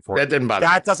Harrison Ford. That didn't bother.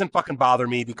 That doesn't fucking bother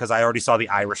me because I already saw The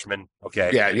Irishman.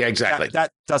 Okay. Yeah, exactly.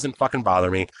 That doesn't fucking bother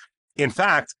me. In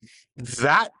fact,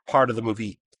 that part of the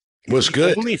movie was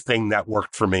good. The only thing that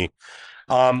worked for me.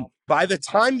 By the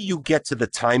time you get to the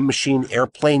time machine,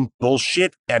 airplane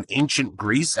bullshit, and ancient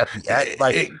Greece at the end,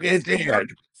 like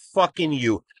fucking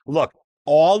you. Look.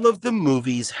 All of the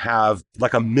movies have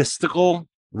like a mystical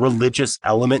religious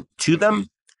element to them.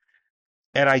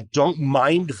 And I don't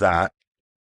mind that.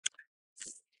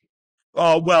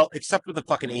 Oh, well, except for the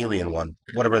fucking alien one,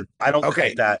 whatever. I don't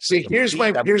like that. See, here's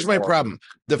my problem.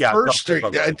 The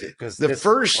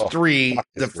first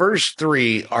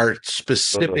three are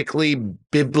specifically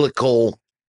biblical.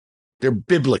 They're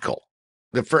biblical.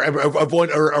 I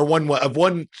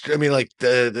mean, like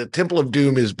the Temple of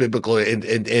Doom is biblical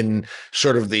in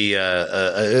sort of the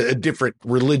a different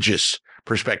religious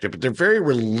perspective, but they're very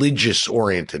religious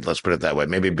oriented. Let's put it that way.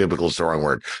 Maybe biblical is the wrong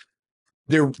word.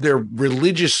 They're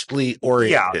religiously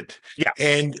oriented. Yeah.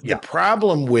 And the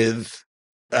problem with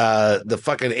the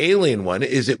fucking alien one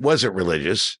is it wasn't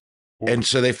religious. And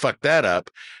so they fucked that up.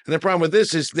 And the problem with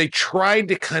this is they tried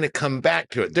to kind of come back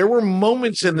to it. There were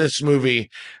moments in this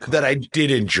movie that I did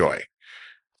enjoy,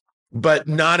 but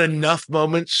not enough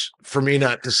moments for me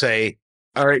not to say,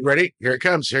 all right, ready? Here it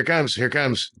comes. Here it comes. Here it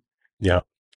comes. Yeah.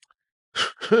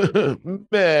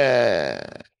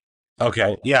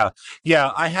 Okay. Yeah.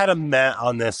 I had a meh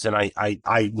on this, and I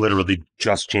literally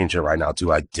just changed it right now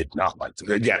too. I did not like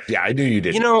it. Yeah. I knew you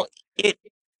did.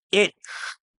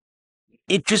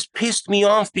 It just pissed me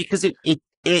off because it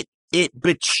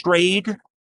betrayed,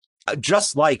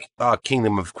 just like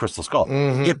Kingdom of Crystal Skull.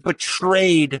 It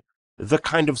betrayed the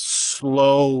kind of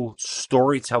slow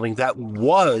storytelling that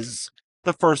was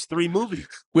the first 3 movies.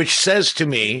 Which says to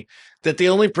me that the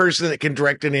only person that can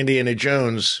direct an Indiana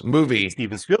Jones movie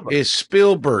Steven Spielberg. Is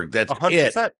Spielberg. That's 100%.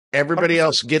 it. Everybody 100%.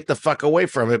 Else get the fuck away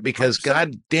from it because 100%.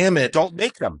 God damn it. Don't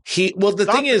make them. The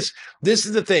thing is, this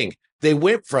is the thing. They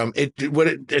went from it.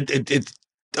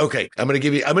 Okay, I'm going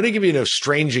to give you a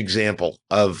strange example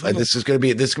of, and this could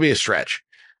be a stretch.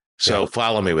 So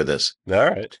follow me with this. All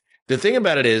right. The thing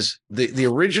about it is the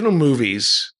original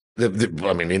movies, the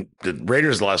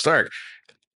Raiders of the Lost Ark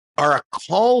are a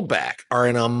callback, are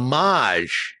an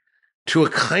homage to a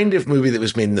kind of movie that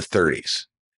was made in the 30s.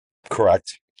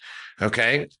 Correct.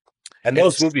 Okay. And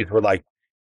those movies were like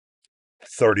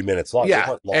 30 minutes long.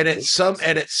 Yeah. And at some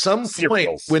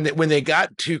point when they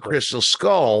got to Crystal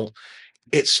Skull,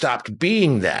 it stopped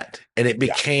being that, and it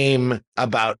became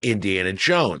about Indiana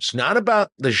Jones, not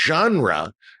about the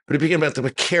genre, but it became about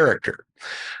the character.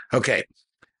 Okay,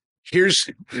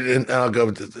 I'll go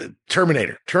with the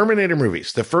Terminator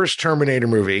movies. The first Terminator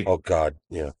movie, oh God,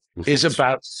 yeah, is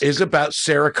about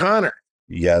Sarah Connor.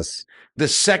 Yes. The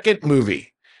second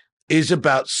movie is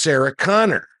about Sarah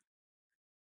Connor.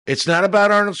 It's not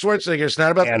about Arnold Schwarzenegger. It's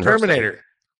not about the Terminator.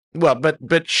 Well,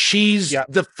 but she's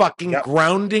the fucking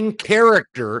grounding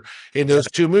character in those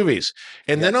two movies.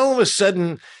 And then all of a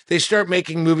sudden, they start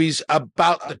making movies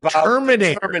about the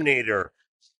Terminator.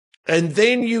 And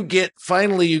then you get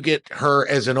her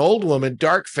as an old woman,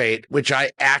 Dark Fate, which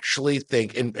I actually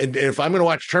think, and if I'm going to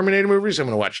watch Terminator movies, I'm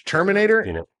going to watch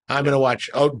Terminator. I'm going to watch,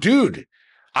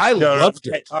 I loved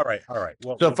it. All right.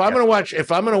 Well, so if I'm going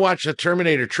to watch the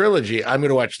Terminator trilogy, I'm going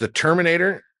to watch the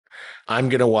Terminator. I'm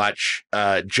going to watch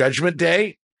Judgment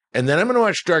Day, and then I'm going to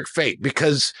watch Dark Fate,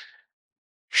 because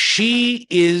she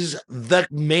is the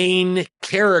main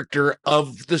character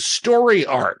of the story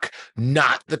arc,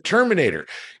 not the Terminator.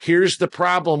 Here's the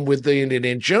problem with the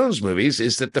Indiana Jones movies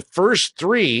is that the first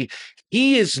three,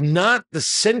 he is not the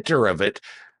center of it.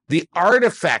 The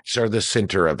artifacts are the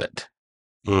center of it.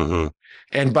 Mm-hmm.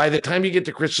 And by the time you get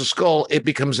to Crystal Skull, it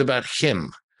becomes about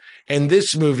him. And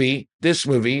this movie,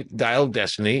 Dial of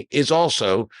Destiny, is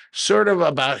also sort of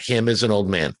about him as an old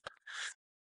man.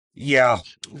 Yeah.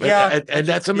 And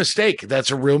that's a mistake.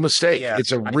 That's a real mistake. Yeah.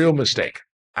 It's a real mistake.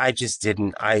 I just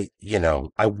didn't. I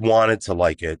wanted to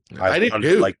like it. I didn't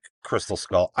do like Crystal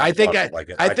Skull. I think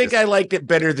I liked it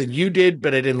better than you did,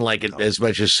 but I didn't like it as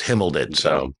much as Himmel did.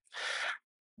 So,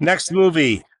 next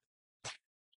movie,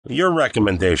 your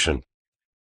recommendation,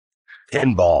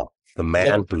 Pinball, the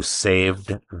man who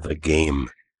saved the game.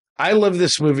 I love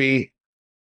this movie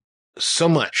so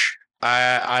much.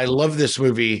 I love this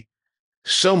movie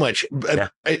so much.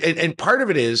 And part of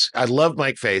it is I love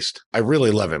Mike Feist. I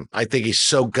really love him. I think he's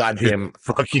so goddamn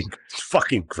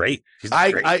fucking great.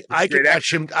 I could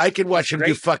watch him. I could watch him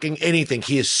do fucking anything.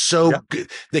 He is so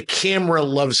good. The camera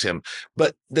loves him.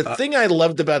 But the thing I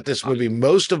loved about this movie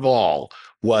most of all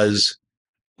was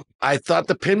I thought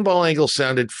the pinball angle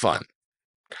sounded fun.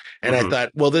 And I thought,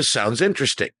 well, this sounds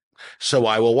interesting. So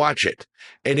I will watch it.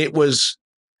 And it was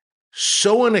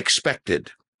so unexpected.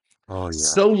 Oh, yeah.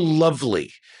 So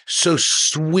lovely, so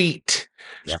sweet,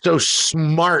 so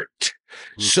smart,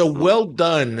 so well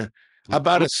done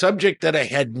about a subject that I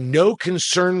had no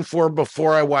concern for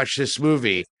before I watched this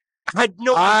movie.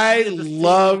 I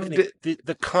loved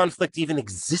the conflict even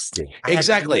existing.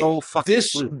 Exactly.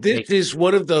 This is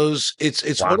one of those.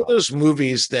 It's one of those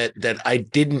movies that I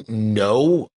didn't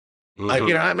know.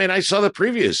 I saw the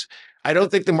previews. I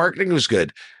don't think the marketing was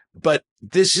good. But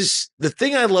this is the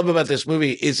thing I love about this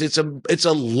movie is it's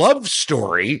a love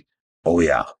story. Oh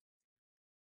yeah.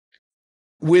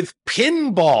 With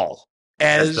pinball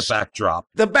as the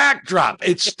backdrop.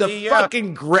 It's the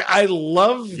fucking great. I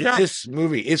love this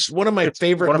movie. It's one of my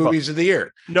favorite movies of the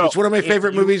year. No, it's one of my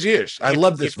favorite movies of the year. I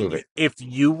love this movie. If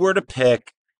you were to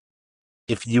pick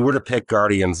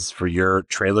Guardians for your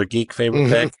Trailer Geek favorite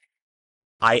pick,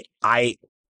 I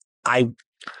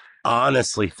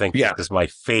honestly think this is my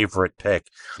favorite pick.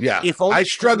 Yeah. I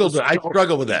struggled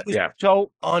with that. Yeah.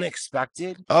 So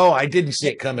unexpected. Oh, I didn't see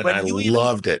it coming. I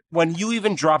loved it. When you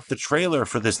even dropped the trailer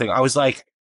for this thing, I was like,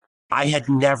 I had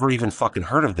never even fucking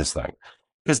heard of this thing.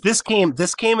 Because this came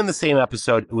in the same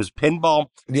episode. It was Pinball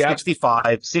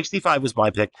 65. 65 was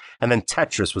my pick. And then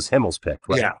Tetris was Himmel's pick.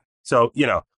 Right? Yeah. So,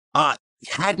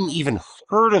 hadn't even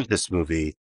heard of this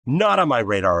movie. Not on my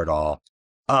radar at all.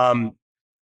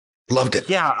 Loved it.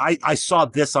 Yeah, I saw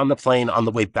this on the plane on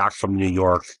the way back from New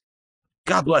York.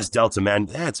 God bless Delta, man.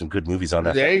 They had some good movies on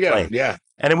that. There you plane. go. Yeah.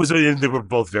 And they were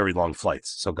both very long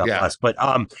flights. So God bless. But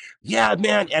yeah,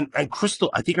 man. And Crystal,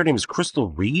 I think her name is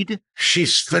Crystal Reed.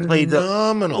 She's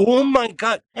phenomenal. Oh my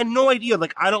God. And no idea.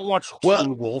 Like, I don't watch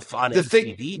Teen Wolf on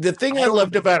MTV. The thing I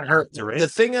loved about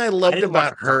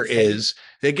her is,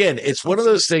 again, it's one of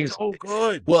those things. So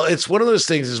good. Well, it's one of those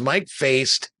things is Mike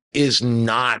Feist is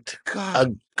not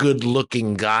a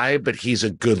good-looking guy, but he's a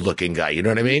good-looking guy. You know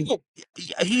what I mean?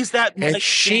 He's that. And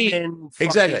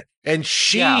exactly. And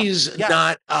she's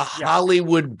not a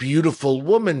Hollywood beautiful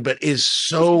woman, but is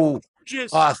so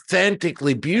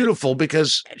authentically beautiful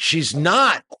because she's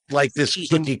not like this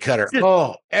cookie cutter.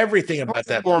 Oh, everything about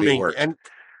that movie works. And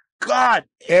God,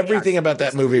 everything about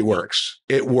that movie works.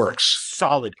 It works.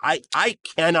 Solid. I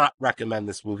cannot recommend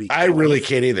this movie. I really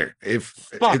can't either. In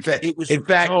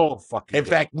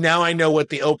fact, now I know what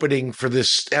the opening for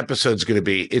this episode is going to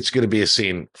be. It's going to be a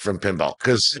scene from Pinball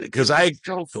because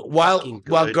while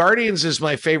Guardians is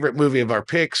my favorite movie of our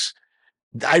picks,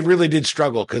 I really did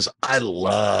struggle because I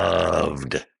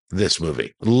loved this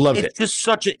movie. Loved it. It's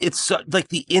just like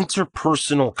the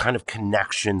interpersonal kind of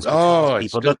connections between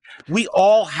people. Just, we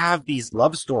all have these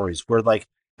love stories where, like,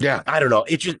 yeah, I don't know.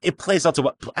 It plays out to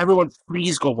what everyone.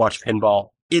 Please go watch Pinball.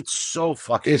 It's so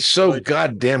fucking. It's so good.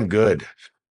 goddamn good.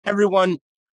 Everyone,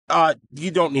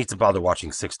 you don't need to bother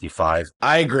watching 65.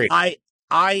 I agree. I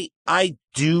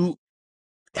do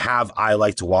have I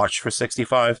like to watch for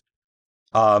 65.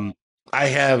 I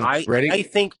have ready. I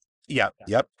think. Yeah.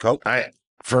 Yep. Go.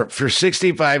 For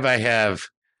 65, I have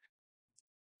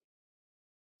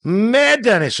Mad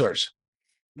Dinosaurs.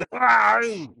 That's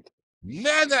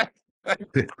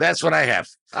what I have.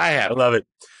 I love it.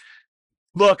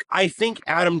 Look, I think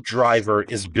Adam Driver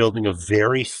is building a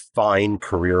very fine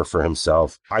career for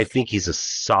himself. I think he's a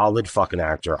solid fucking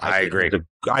actor. I agree.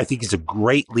 I think he's a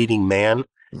great leading man.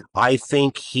 I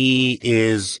think he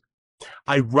is,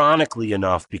 ironically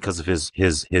enough, because of his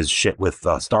shit with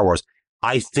Star Wars,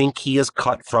 I think he is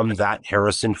cut from that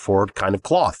Harrison Ford kind of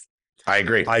cloth. I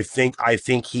agree. I think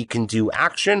he can do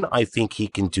action. I think he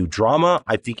can do drama.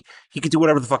 I think he can do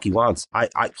whatever the fuck he wants.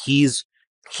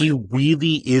 He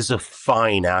really is a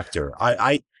fine actor.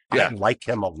 I like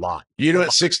him a lot. You know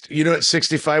what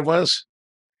 65 was?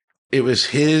 It was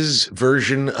his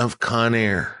version of Con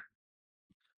Air.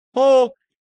 Oh,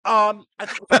 I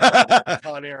think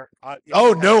Con Air.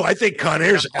 No, I think Con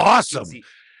Air's awesome.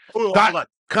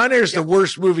 Con Air's the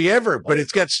worst movie ever, but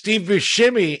it's got Steve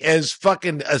Buscemi as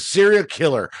fucking a serial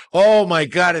killer. Oh my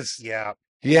god, it's yeah.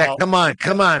 Well, come on.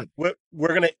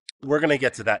 We're gonna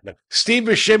get to that. Steve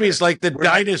Buscemi is like the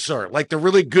dinosaur, like the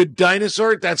really good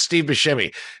dinosaur. That's Steve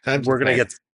Buscemi. We're gonna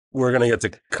get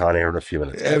to Con Air in a few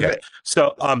minutes. Okay.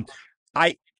 So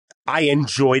I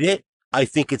enjoyed it. I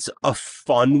think it's a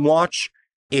fun watch.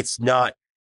 It's fine.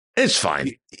 It's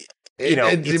fine.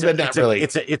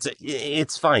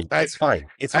 It's fine.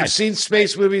 I've seen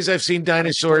space movies. I've seen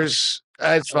dinosaurs.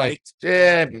 It's fine.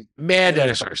 Yeah, Mad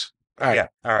Dinosaurs. All right. Yeah.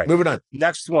 All right. Moving on.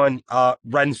 Next one.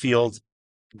 Renfield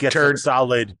gets a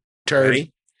solid turd.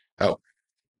 Ready? Oh.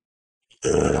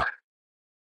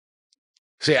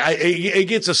 See, it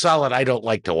gets a solid. I don't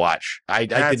like to watch. I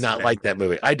did not like that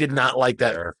movie. I did not like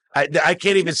that. I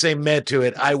can't even say meh to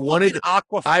it. I wanted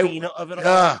Aquafina of it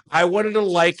all. I wanted to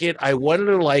like it. Well,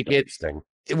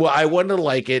 I wanted to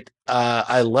like it.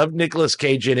 I love Nicolas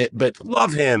Cage in it, but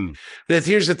love him. But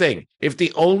here's the thing: if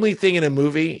the only thing in a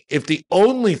movie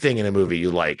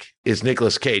you like is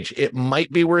Nicolas Cage, it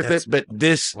might be worth it. But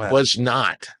this was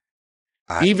not.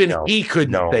 Even he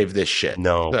couldn't save this shit.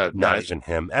 No, not even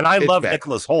him. And I love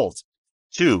Nicholas Hoult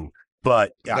too,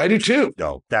 but I do too.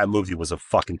 No, that movie was a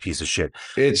fucking piece of shit.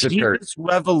 It's a turd.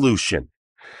 Revolution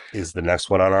is the next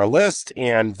one on our list,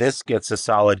 and this gets a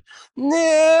solid.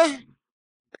 Nah.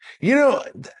 You know,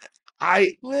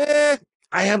 I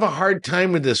have a hard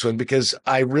time with this one because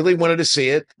I really wanted to see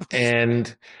it,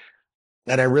 and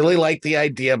I really like the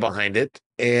idea behind it,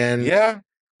 and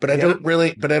but I don't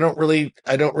really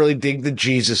dig the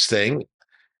Jesus thing.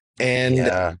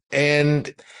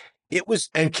 And it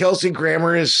was, and Kelsey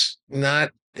Grammer is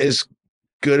not as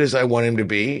good as I want him to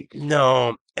be.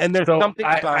 No. And there's something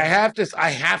about I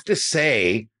have to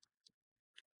say,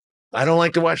 I don't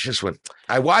like to watch this one.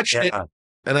 I watched it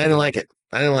and I didn't like it.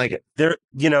 There,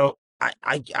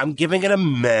 I'm giving it a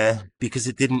meh because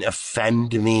it didn't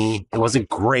offend me. It wasn't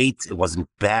great. It wasn't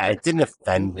bad. It didn't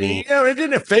offend me. It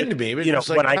didn't offend me. But it was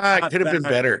like, it could have been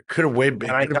better. Could have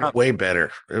been way better.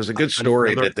 It was a good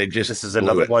story that they just. This is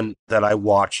another one that I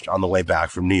watched on the way back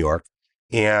from New York,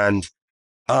 and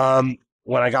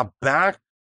when I got back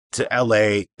to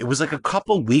LA, it was like a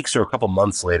couple weeks or a couple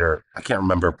months later. I can't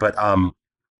remember, but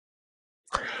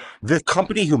the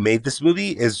company who made this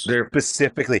movie is they're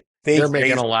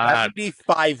making a lot.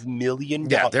 $75 million.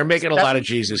 Yeah, they're making a lot of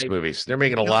Jesus movies. They're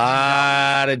making a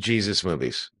lot of Jesus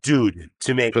movies, dude.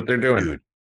 To make what they're doing, dude,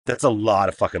 that's a lot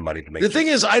of fucking money to make. This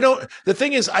is one of the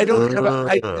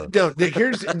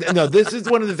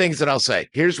things that I'll say.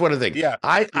 Here's one of the things. Yeah,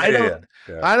 I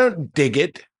don't dig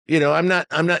it. I'm not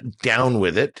down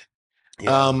with it.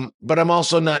 Yeah. But I'm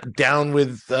also not down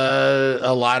with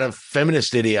a lot of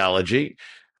feminist ideology.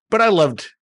 But I loved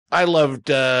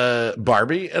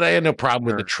Barbie, and I had no problem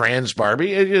with the trans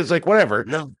Barbie. It's like whatever.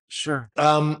 No, sure.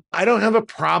 I don't have a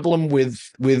problem with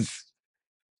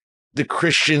the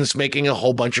Christians making a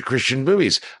whole bunch of Christian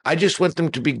movies. I just want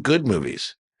them to be good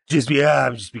movies. Just be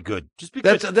good.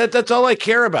 That's all I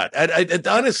care about. I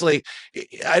honestly,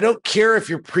 I don't care if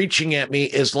you're preaching at me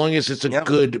as long as it's a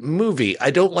good movie.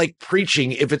 I don't like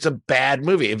preaching if it's a bad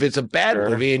movie. If it's a bad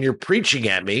movie and you're preaching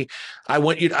at me, I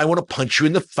want to punch you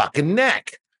in the fucking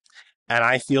neck. And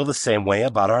I feel the same way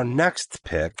about our next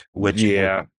pick, which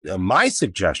Yeah. is my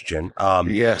suggestion.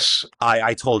 Yes.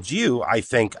 I told you, I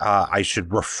think I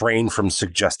should refrain from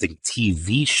suggesting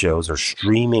TV shows or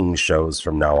streaming shows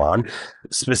from now on,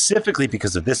 specifically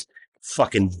because of this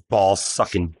fucking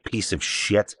ball-sucking piece of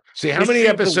shit. See, how many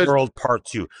episodes? World Part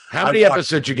 2. How many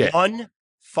episodes you get? One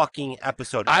fucking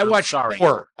episode. I watched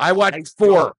 4. I watched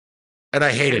 4, and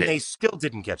I hated and it. They still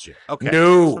didn't get you. Okay.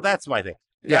 No. So that's my thing.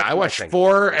 Yeah, I watched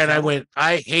 4 and I went,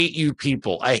 I hate you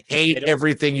people. I hate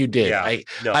everything you did. Yeah,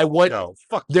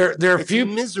 fuck. There are a It's few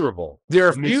miserable. There are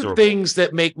a few things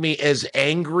that make me as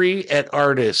angry at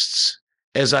artists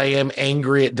as I am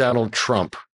angry at Donald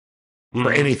Trump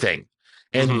for anything.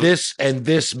 And this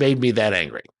made me that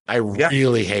angry. I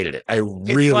really hated it. I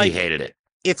really hated it.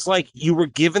 It's like you were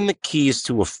given the keys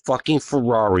to a fucking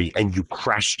Ferrari and you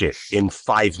crashed it in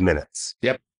 5 minutes.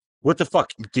 Yep. What the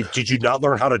fuck? Did you not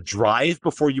learn how to drive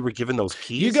before you were given those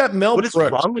keys? You got Mel Brooks. What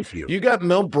is wrong with you? You got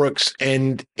Mel Brooks,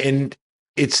 and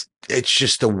it's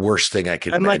just the worst thing I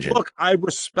could imagine. Like, look, I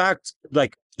respect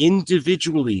like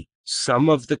individually some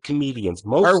of the comedians,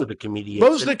 most of the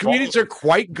comedians are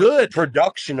quite good.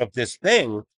 Production of this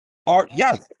thing are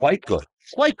quite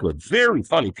good, very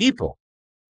funny people.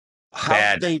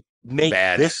 How they make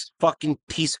this fucking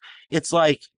piece? It's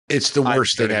like. It's the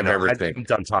worst thing I've ever seen. I'm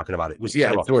done talking about it. It was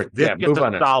move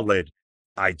on. Solid.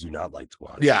 I do not like to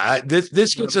watch. Yeah,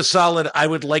 this gets a solid. I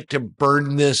would like to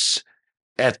burn this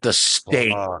at the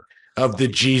stake of the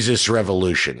Jesus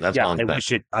Revolution. That's all I'm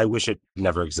saying. I wish it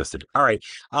never existed. All right,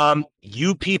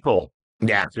 you people.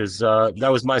 Yeah, because that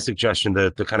was my suggestion.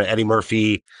 The kind of Eddie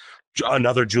Murphy,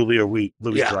 another Julia Louis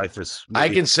Dreyfus movie. I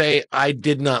can say I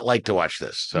did not like to watch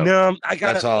this. So no, I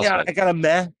got a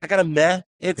meh.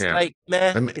 It's like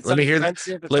meh. Let me hear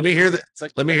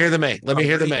the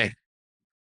meh.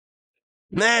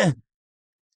 Meh.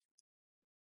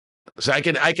 So I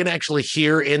can actually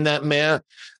hear in that meh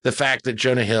the fact that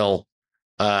Jonah Hill,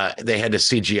 they had to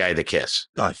CGI the kiss.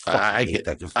 I hate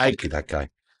that guy.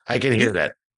 I can hear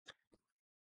that.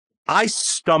 I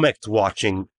stomached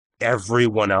watching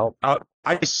everyone else.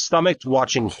 I stomached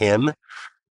watching him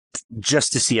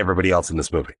just to see everybody else in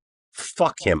this movie.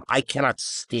 Fuck him. I cannot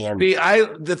stand.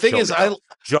 The thing is, I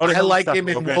liked him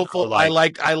in Wolf. I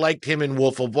liked him in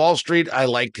Wolf of Wall Street. I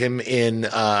liked him in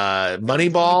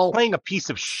Moneyball. He's playing a piece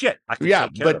of shit.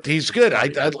 But he's good.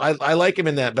 I like him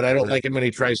in that, but I don't like him when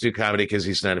he tries to do comedy because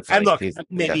he's not a funny. And look,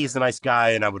 maybe he's a nice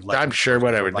guy, and I would like. I'm sure,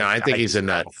 whatever. No, I think he's a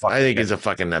nut. I think he's a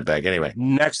fucking nutbag. Anyway,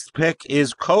 next pick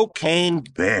is Cocaine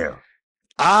Bear.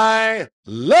 I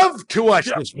love to watch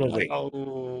this movie. Oh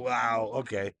wow!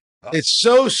 Okay. It's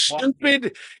so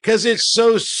stupid because it's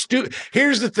so stupid.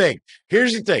 Here's the thing.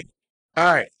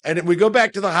 All right. And we go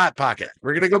back to the Hot Pocket.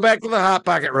 We're going to go back to the Hot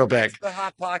Pocket real quick. The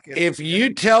Hot Pocket. If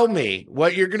you tell me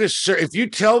what you're going to serve, if you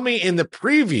tell me in the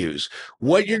previews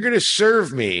what you're going to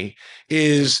serve me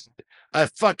is a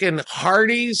fucking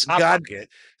Hardee's. A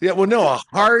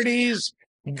Hardee's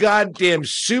goddamn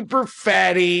super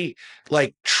fatty,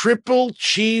 like triple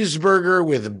cheeseburger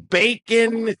with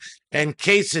bacon and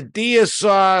quesadilla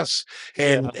sauce,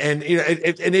 and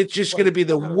it's just going to be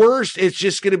the worst. It's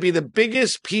just going to be the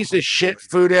biggest piece of shit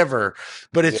food ever,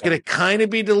 but it's going to kind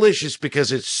of be delicious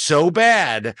because it's so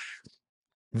bad.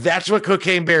 That's what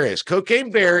Cocaine Bear is. Cocaine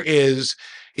Bear is.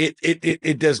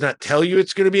 It does not tell you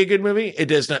it's going to be a good movie. It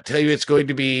does not tell you it's going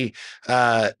to be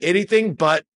anything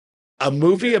but a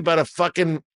movie about a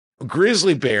fucking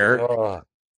grizzly bear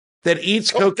that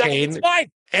eats cocaine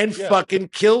and fucking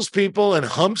kills people and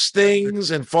humps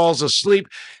things and falls asleep.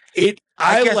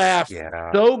 I laughed.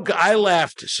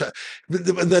 So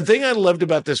the thing I loved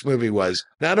about this movie was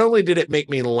not only did it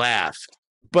make me laugh,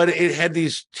 but it had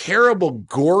these terrible,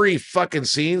 gory fucking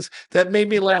scenes that made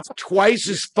me laugh twice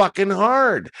as fucking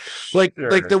hard. Like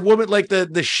the woman, like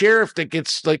the sheriff that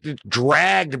gets like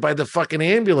dragged by the fucking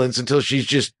ambulance until she's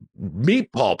just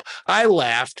meat pulp. I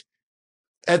laughed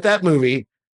at that movie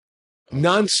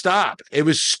nonstop. It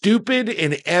was stupid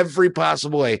in every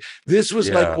possible way. This was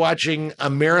like watching a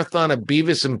marathon of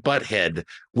Beavis and Butthead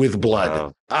with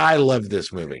blood. I love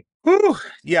this movie. Whew.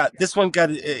 Yeah, this one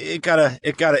it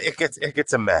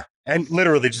gets a meh, and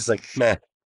literally just like meh.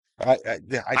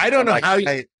 I don't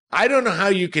know how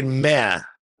you can meh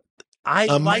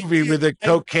a movie with a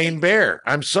cocaine bear.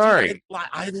 I'm sorry.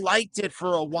 I liked it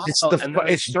for a while.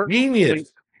 It's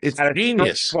genius. It's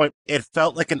genius. Point, it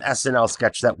felt like an SNL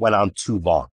sketch that went on too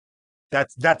long.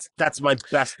 That's my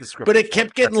best description. But it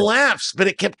kept getting laughs.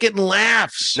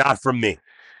 Not from me.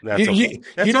 You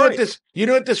know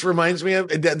what this reminds me of?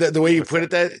 The way you put it,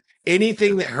 that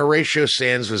anything that Horatio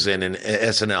Sands was in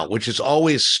SNL, which is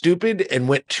always stupid and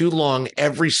went too long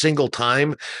every single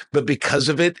time, but because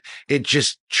of it, it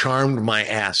just charmed my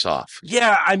ass off.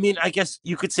 Yeah, I mean, I guess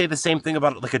you could say the same thing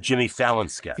about like a Jimmy Fallon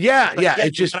sketch. Yeah, Like,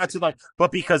 it just not too long,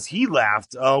 but because he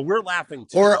laughed, we're laughing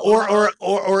too.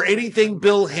 Or anything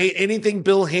Bill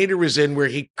Hader was in where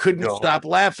he couldn't stop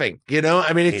laughing. You know,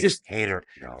 I mean, it's just Hader.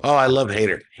 No. Oh, I love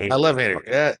Hader. I love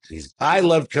Hader. I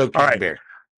love Cocaine Bear.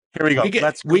 Here we go.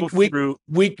 Let's go through.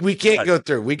 We can't go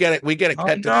through. We got to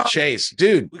cut to the chase,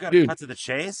 dude. We got to cut to the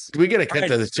chase. We got to cut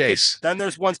to the chase. Then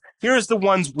there's ones. Here's the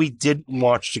ones we didn't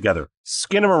watch together: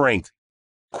 Skinamarink,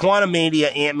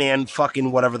 Quantumania, Ant-Man,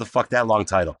 fucking whatever the fuck that long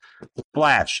title,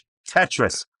 Flash,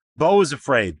 Tetris, Beau is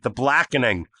Afraid, The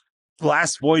Blackening,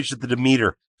 Last Voyage of the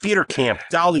Demeter, Theater Camp,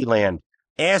 Dollyland,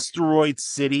 Asteroid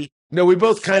City. No, we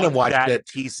both kind of watched it.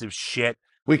 Piece of shit.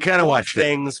 We kind of watched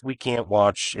things we can't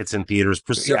watch. It's in theaters.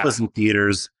 Priscilla's in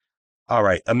theaters. All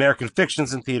right. American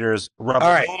Fiction's in theaters.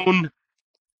 Rebel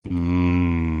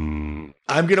Moon.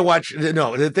 I'm gonna watch.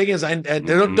 No, the thing is,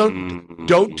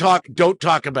 don't talk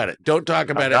about it. Don't talk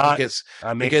about it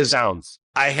because sounds.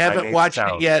 I haven't watched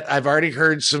it yet. I've already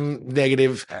heard some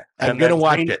negative. I'm gonna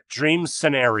watch it. Dream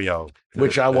Scenario,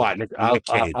 which I watch.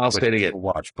 I'll say it again.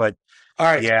 Watch, but all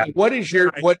right. Yeah. What is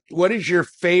your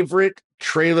favorite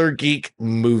Trailer Geek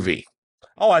movie?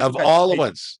 Of all the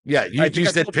ones? Yeah, you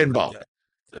said Pinball.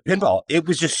 Pinball. It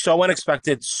was just so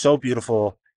unexpected, so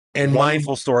beautiful. And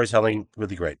wonderful storytelling,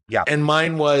 really great. Yeah, and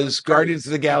mine was Guardians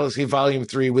of the Galaxy Volume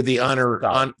 3 with the honor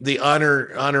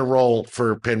roll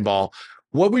for Pinball.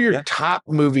 What were your top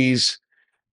movies,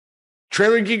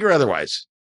 Trailer Geek or otherwise?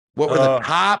 What were the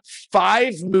top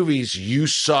 5 movies you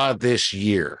saw this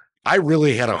year? I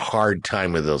really had a hard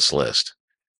time with this list.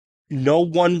 No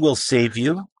One Will Save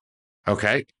You.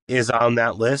 Okay, is on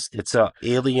that list. It's a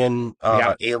alien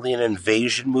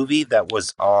invasion movie that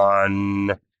was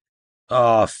on.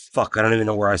 Oh, fuck. I don't even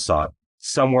know where I saw it.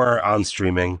 Somewhere on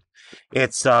streaming.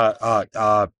 It's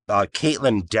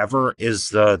Caitlin Dever is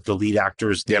the lead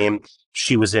actor's name.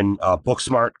 She was in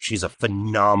Booksmart. She's a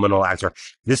phenomenal actor.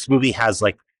 This movie has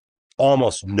like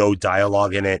almost no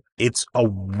dialogue in it. It's a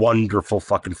wonderful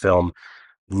fucking film.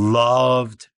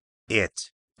 Loved it.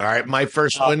 All right. My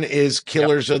first one is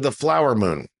Killers of the Flower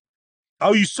Moon.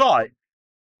 Oh, you saw it?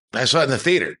 I saw it in the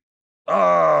theater.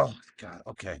 Oh, God.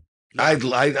 Okay. Well, the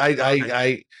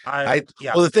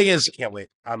thing is, I can't wait.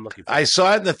 I'm looking for I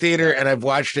saw it in the theater and I've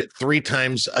watched it 3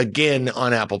 times again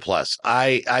on Apple Plus.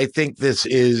 I think this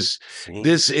is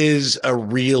a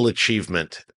real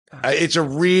achievement. It's a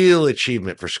real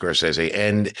achievement for Scorsese,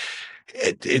 and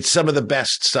it's some of the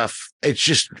best stuff. It's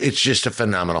just a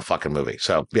phenomenal fucking movie.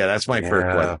 So yeah, that's my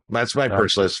first one. That's my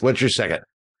first list. What's your second?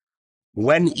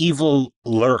 When Evil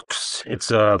Lurks. It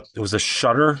was a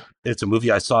Shudder. It's a movie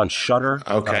I saw on Shudder.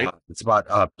 Okay. It's about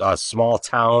a small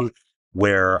town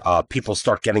where people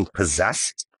start getting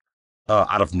possessed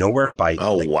out of nowhere by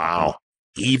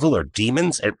evil or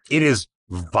demons. It is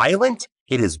violent.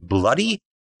 It is bloody.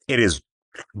 It is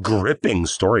gripping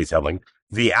storytelling.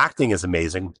 The acting is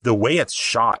amazing. The way it's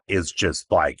shot is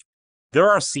just like, there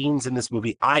are scenes in this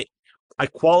movie. I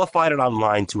qualified it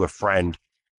online to a friend.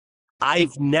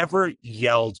 I've never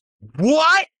yelled,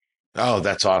 "What?" Oh,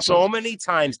 that's awesome. So many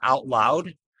times out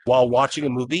loud while watching a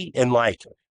movie in like.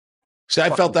 So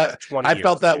I felt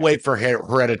that way for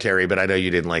Hereditary, but I know you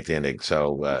didn't like the ending.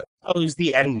 So it was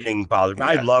the ending bothered me.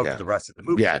 I loved the rest of the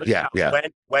movie. Yeah.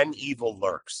 When Evil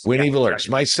Lurks. When Evil Lurks.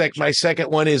 My second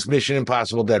one is Mission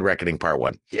Impossible: Dead Reckoning Part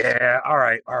 1. Yeah. All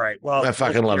right. Well, I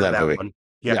fucking love that movie. One.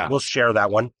 Yeah, we'll share that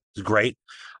one. It's great.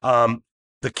 The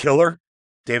Killer.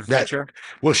 David Fincher.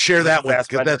 We'll share that one. That's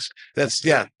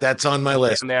on my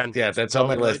list. Man. Yeah, that's on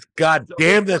my list. God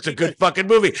damn, that's a good fucking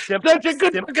movie. That's a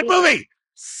good fucking movie.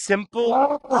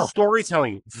 Simple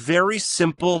storytelling. Very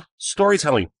simple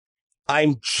storytelling.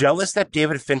 I'm jealous that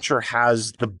David Fincher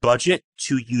has the budget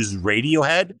to use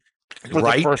Radiohead for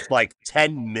the first like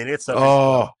 10 minutes of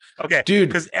his okay, dude,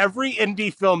 because every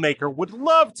indie filmmaker would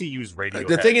love to use Radiohead.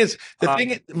 The thing is,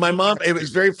 my mom, it was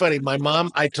very funny. My mom,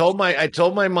 I told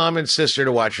my mom and sister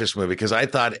to watch this movie because I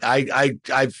thought I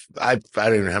don't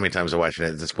even know how many times I watched it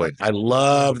at this point. I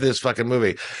love this fucking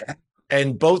movie.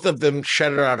 And both of them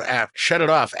shut it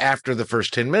off after the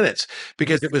first 10 minutes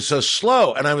because it was so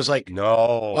slow. And I was like, no.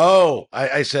 Oh,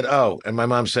 I said, oh. And my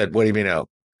mom said, what do you mean, oh?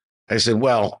 I said,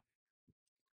 well,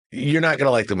 you're not going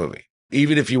to like the movie,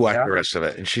 even if you watch the rest of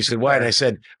it. And she said, why? And I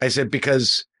said,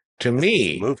 because to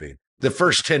me, the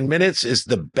first 10 minutes is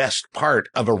the best part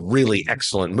of a really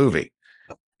excellent movie.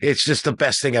 It's just the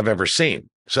best thing I've ever seen.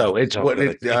 So it's So what.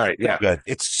 good. All right, yeah, good.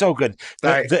 It's so good. All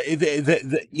right.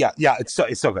 Yeah, it's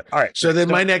so good. All right. So then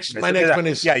my next one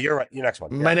is you're right. Your next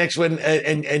one. My next one,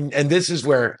 and this is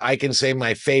where I can say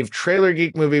my fave trailer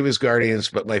geek movie was Guardians,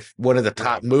 but one of the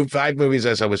top 5 movies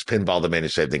as I was Pinball: The Man Who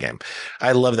Saved the Game.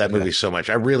 I love that movie so much.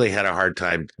 I really had a hard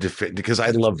time because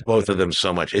I love both of them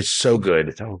so much. It's so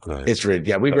good. So good. It's really,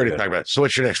 yeah. We've already talked about it. So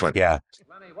what's your next one? Yeah.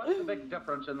 Lenny, what's the big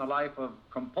difference in the life of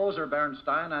composer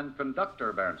Bernstein and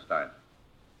conductor Bernstein?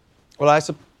 Well,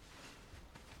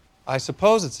 I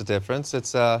suppose it's a difference.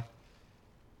 It's a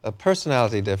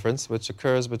personality difference which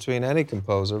occurs between any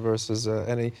composer versus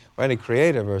any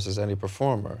creator versus any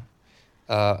performer.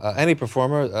 Any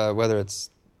performer, whether it's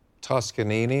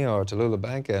Toscanini or Tallulah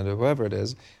Bankhead or whoever it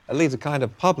is, leads a kind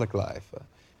of public life,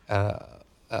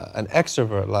 an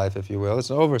extrovert life, if you will. It's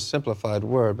an oversimplified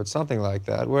word, but something like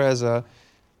that. Whereas a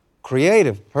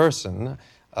creative person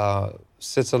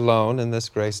sits alone in this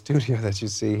great studio that you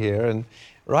see here and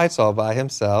writes all by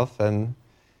himself and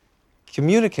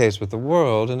communicates with the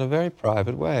world in a very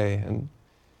private way and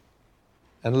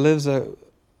lives a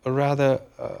rather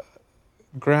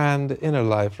grand inner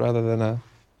life rather than a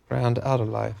grand outer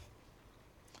life.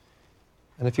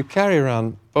 And if you carry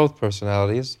around both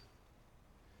personalities,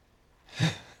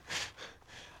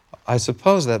 I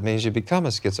suppose that means you become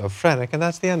a schizophrenic, and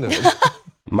that's the end of it.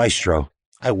 Maestro.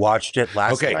 I watched it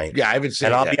last night. Yeah, I haven't seen it.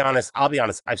 And I'll yet. be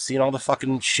honest. I've seen all the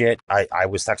fucking shit. I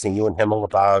was texting you and Himmel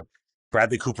about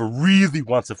Bradley Cooper really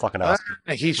wants a fucking Oscar.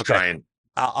 He's trying.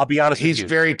 I'll be honest with you. He's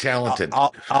very talented.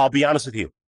 I'll be honest with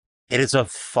you. It is a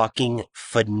fucking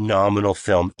phenomenal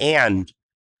film. And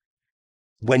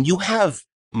when you have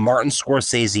Martin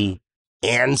Scorsese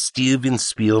and Steven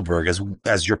Spielberg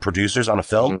as your producers on a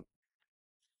film,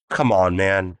 come on,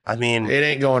 man. I mean, it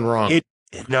ain't going wrong.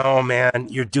 No, man,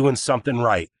 you're doing something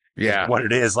right. Yeah, what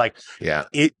it is like. Yeah.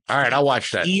 All right, I'll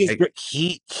watch that. He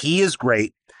is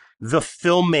great. The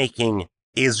filmmaking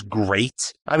is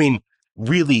great. I mean,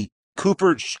 really,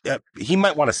 Cooper. He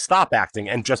might want to stop acting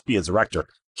and just be a director.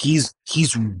 He's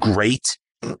great.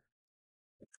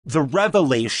 The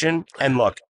revelation, and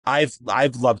look, I've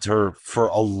loved her for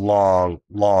a long,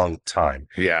 long time.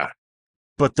 Yeah,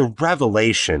 but the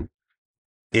revelation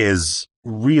is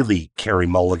really Carey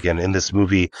Mulligan in this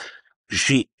movie.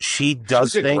 She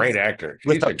does She's a things great actor.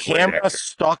 with a camera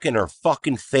stuck in her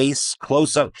fucking face,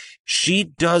 close up. She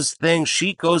does things.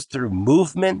 She goes through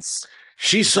movements.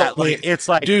 She sold me. It's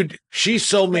like, dude, she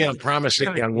sold me on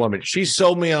Promising Young Woman. She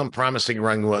sold me on Promising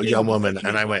Young Woman,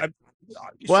 and I went.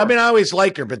 Well, I mean, I always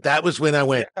liked her, but that was when I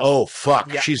went, oh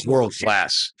fuck, she's world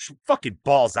class. She fucking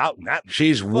balls out in that.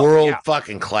 She's world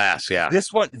fucking class. Yeah.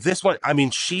 This one. I mean,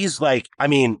 she's like,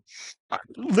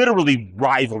 literally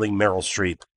rivaling Meryl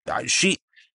Streep. She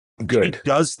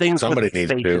does things with her face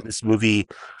in this movie.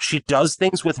 She does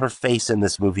things with her face in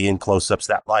this movie in close-ups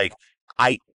that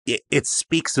it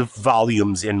speaks of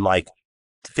volumes in like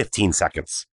 15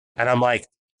 seconds. And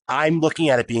I'm looking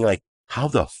at it being like, how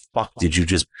the fuck did you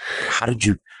how did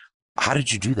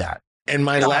you do that? And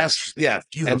my last, all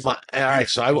right,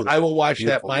 so I will watch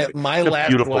that. My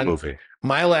last one, movie.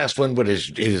 My last one, but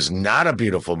it is not a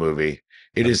beautiful movie.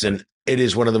 It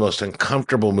is one of the most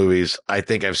uncomfortable movies I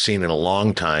think I've seen in a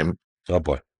long time. Oh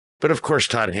boy. But of course,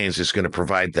 Todd Haynes is going to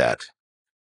provide that.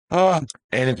 And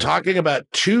in talking about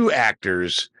two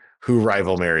actors who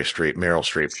rival Meryl Streep,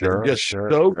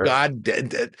 God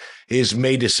is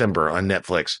May December on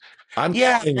Netflix. I'm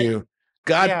telling you,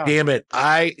 God damn it.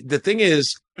 The thing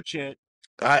is,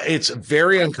 it's a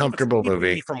very uncomfortable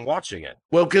movie from watching it.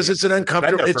 Well, because it's an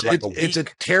uncomfortable, it's a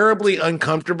terribly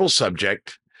uncomfortable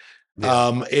subject.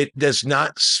 Yeah. It does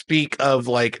not speak of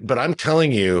but I'm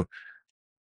telling you,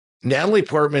 Natalie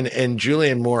Portman and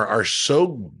Julianne Moore are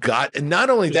so and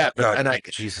not only that, but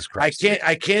Jesus Christ,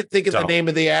 I can't think of the name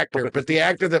of the actor, but the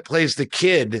actor that plays the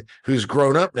kid who's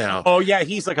grown up now. Oh yeah,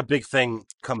 he's like a big thing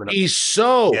coming up. He's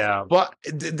but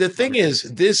the thing is,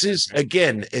 this is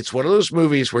again, it's one of those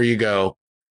movies where you go,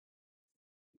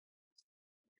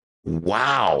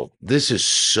 wow, this is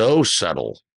so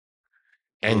subtle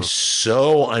and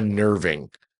so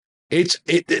unnerving.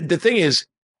 The thing is,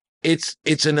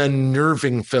 it's an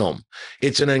unnerving film.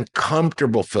 It's an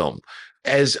uncomfortable film,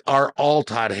 as are all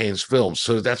Todd Haynes films.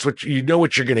 So that's what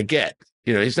what you're going to get.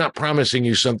 He's not promising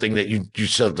you something that you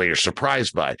suddenly are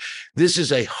surprised by. This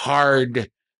is a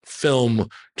hard film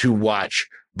to watch,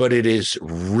 but it is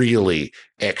really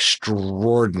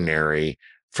extraordinary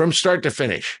from start to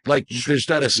finish. Like there's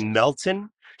not a Melton.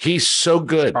 He's so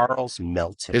good. Charles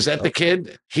Melton. Is that the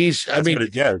kid? It's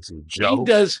Joe. He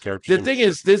does. The thing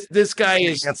is, this guy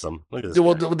is handsome. Look at this.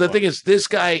 Well, guy. the thing is, this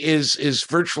guy is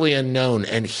virtually unknown,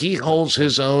 and he holds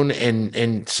his own and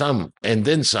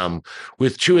then some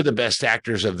with two of the best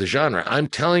actors of the genre. I'm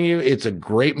telling you, it's a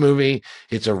great movie.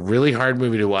 It's a really hard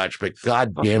movie to watch, but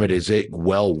god damn it, is it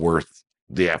well worth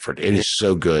the effort. It is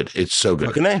so good. It's so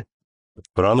good.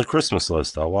 Put on the Christmas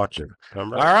list. I'll watch it. All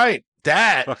right.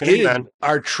 That is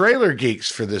our trailer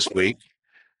geeks for this week.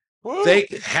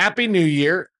 Happy New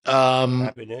Year.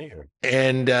 Happy New Year.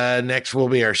 And next will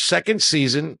be our second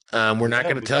season. We're not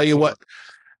going to tell you what.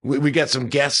 We got some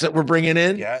guests that we're bringing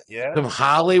in. Yeah. Some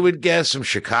Hollywood guests, some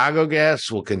Chicago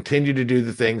guests. We'll continue to do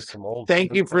the things.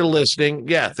 Thank you for listening.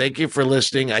 Yeah, thank you for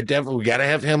listeing. We got to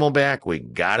have Himmel back. We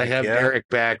got to have Derek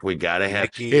back. We got to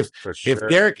have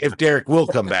if Derek will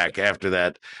come back after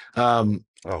that.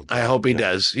 I hope he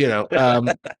does.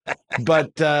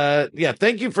 But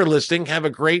thank you for listening. Have a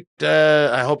great.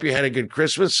 I hope you had a good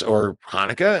Christmas or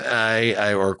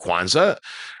Hanukkah, or Kwanzaa,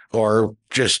 or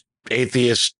just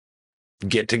atheist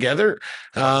get together.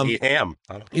 Eat ham.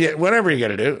 Whatever you got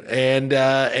to do. And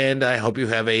I hope you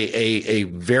have a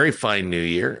very fine New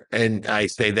Year. And I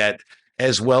say that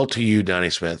as well to you, Donnie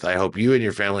Smith. I hope you and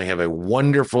your family have a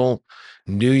wonderful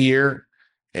New Year,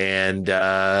 and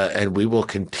we will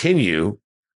continue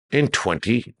in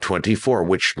 2024,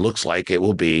 which looks like it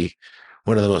will be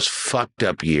one of the most fucked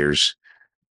up years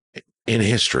in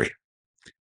history.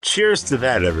 Cheers to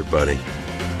that, everybody.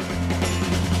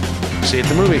 See you at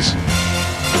the movies.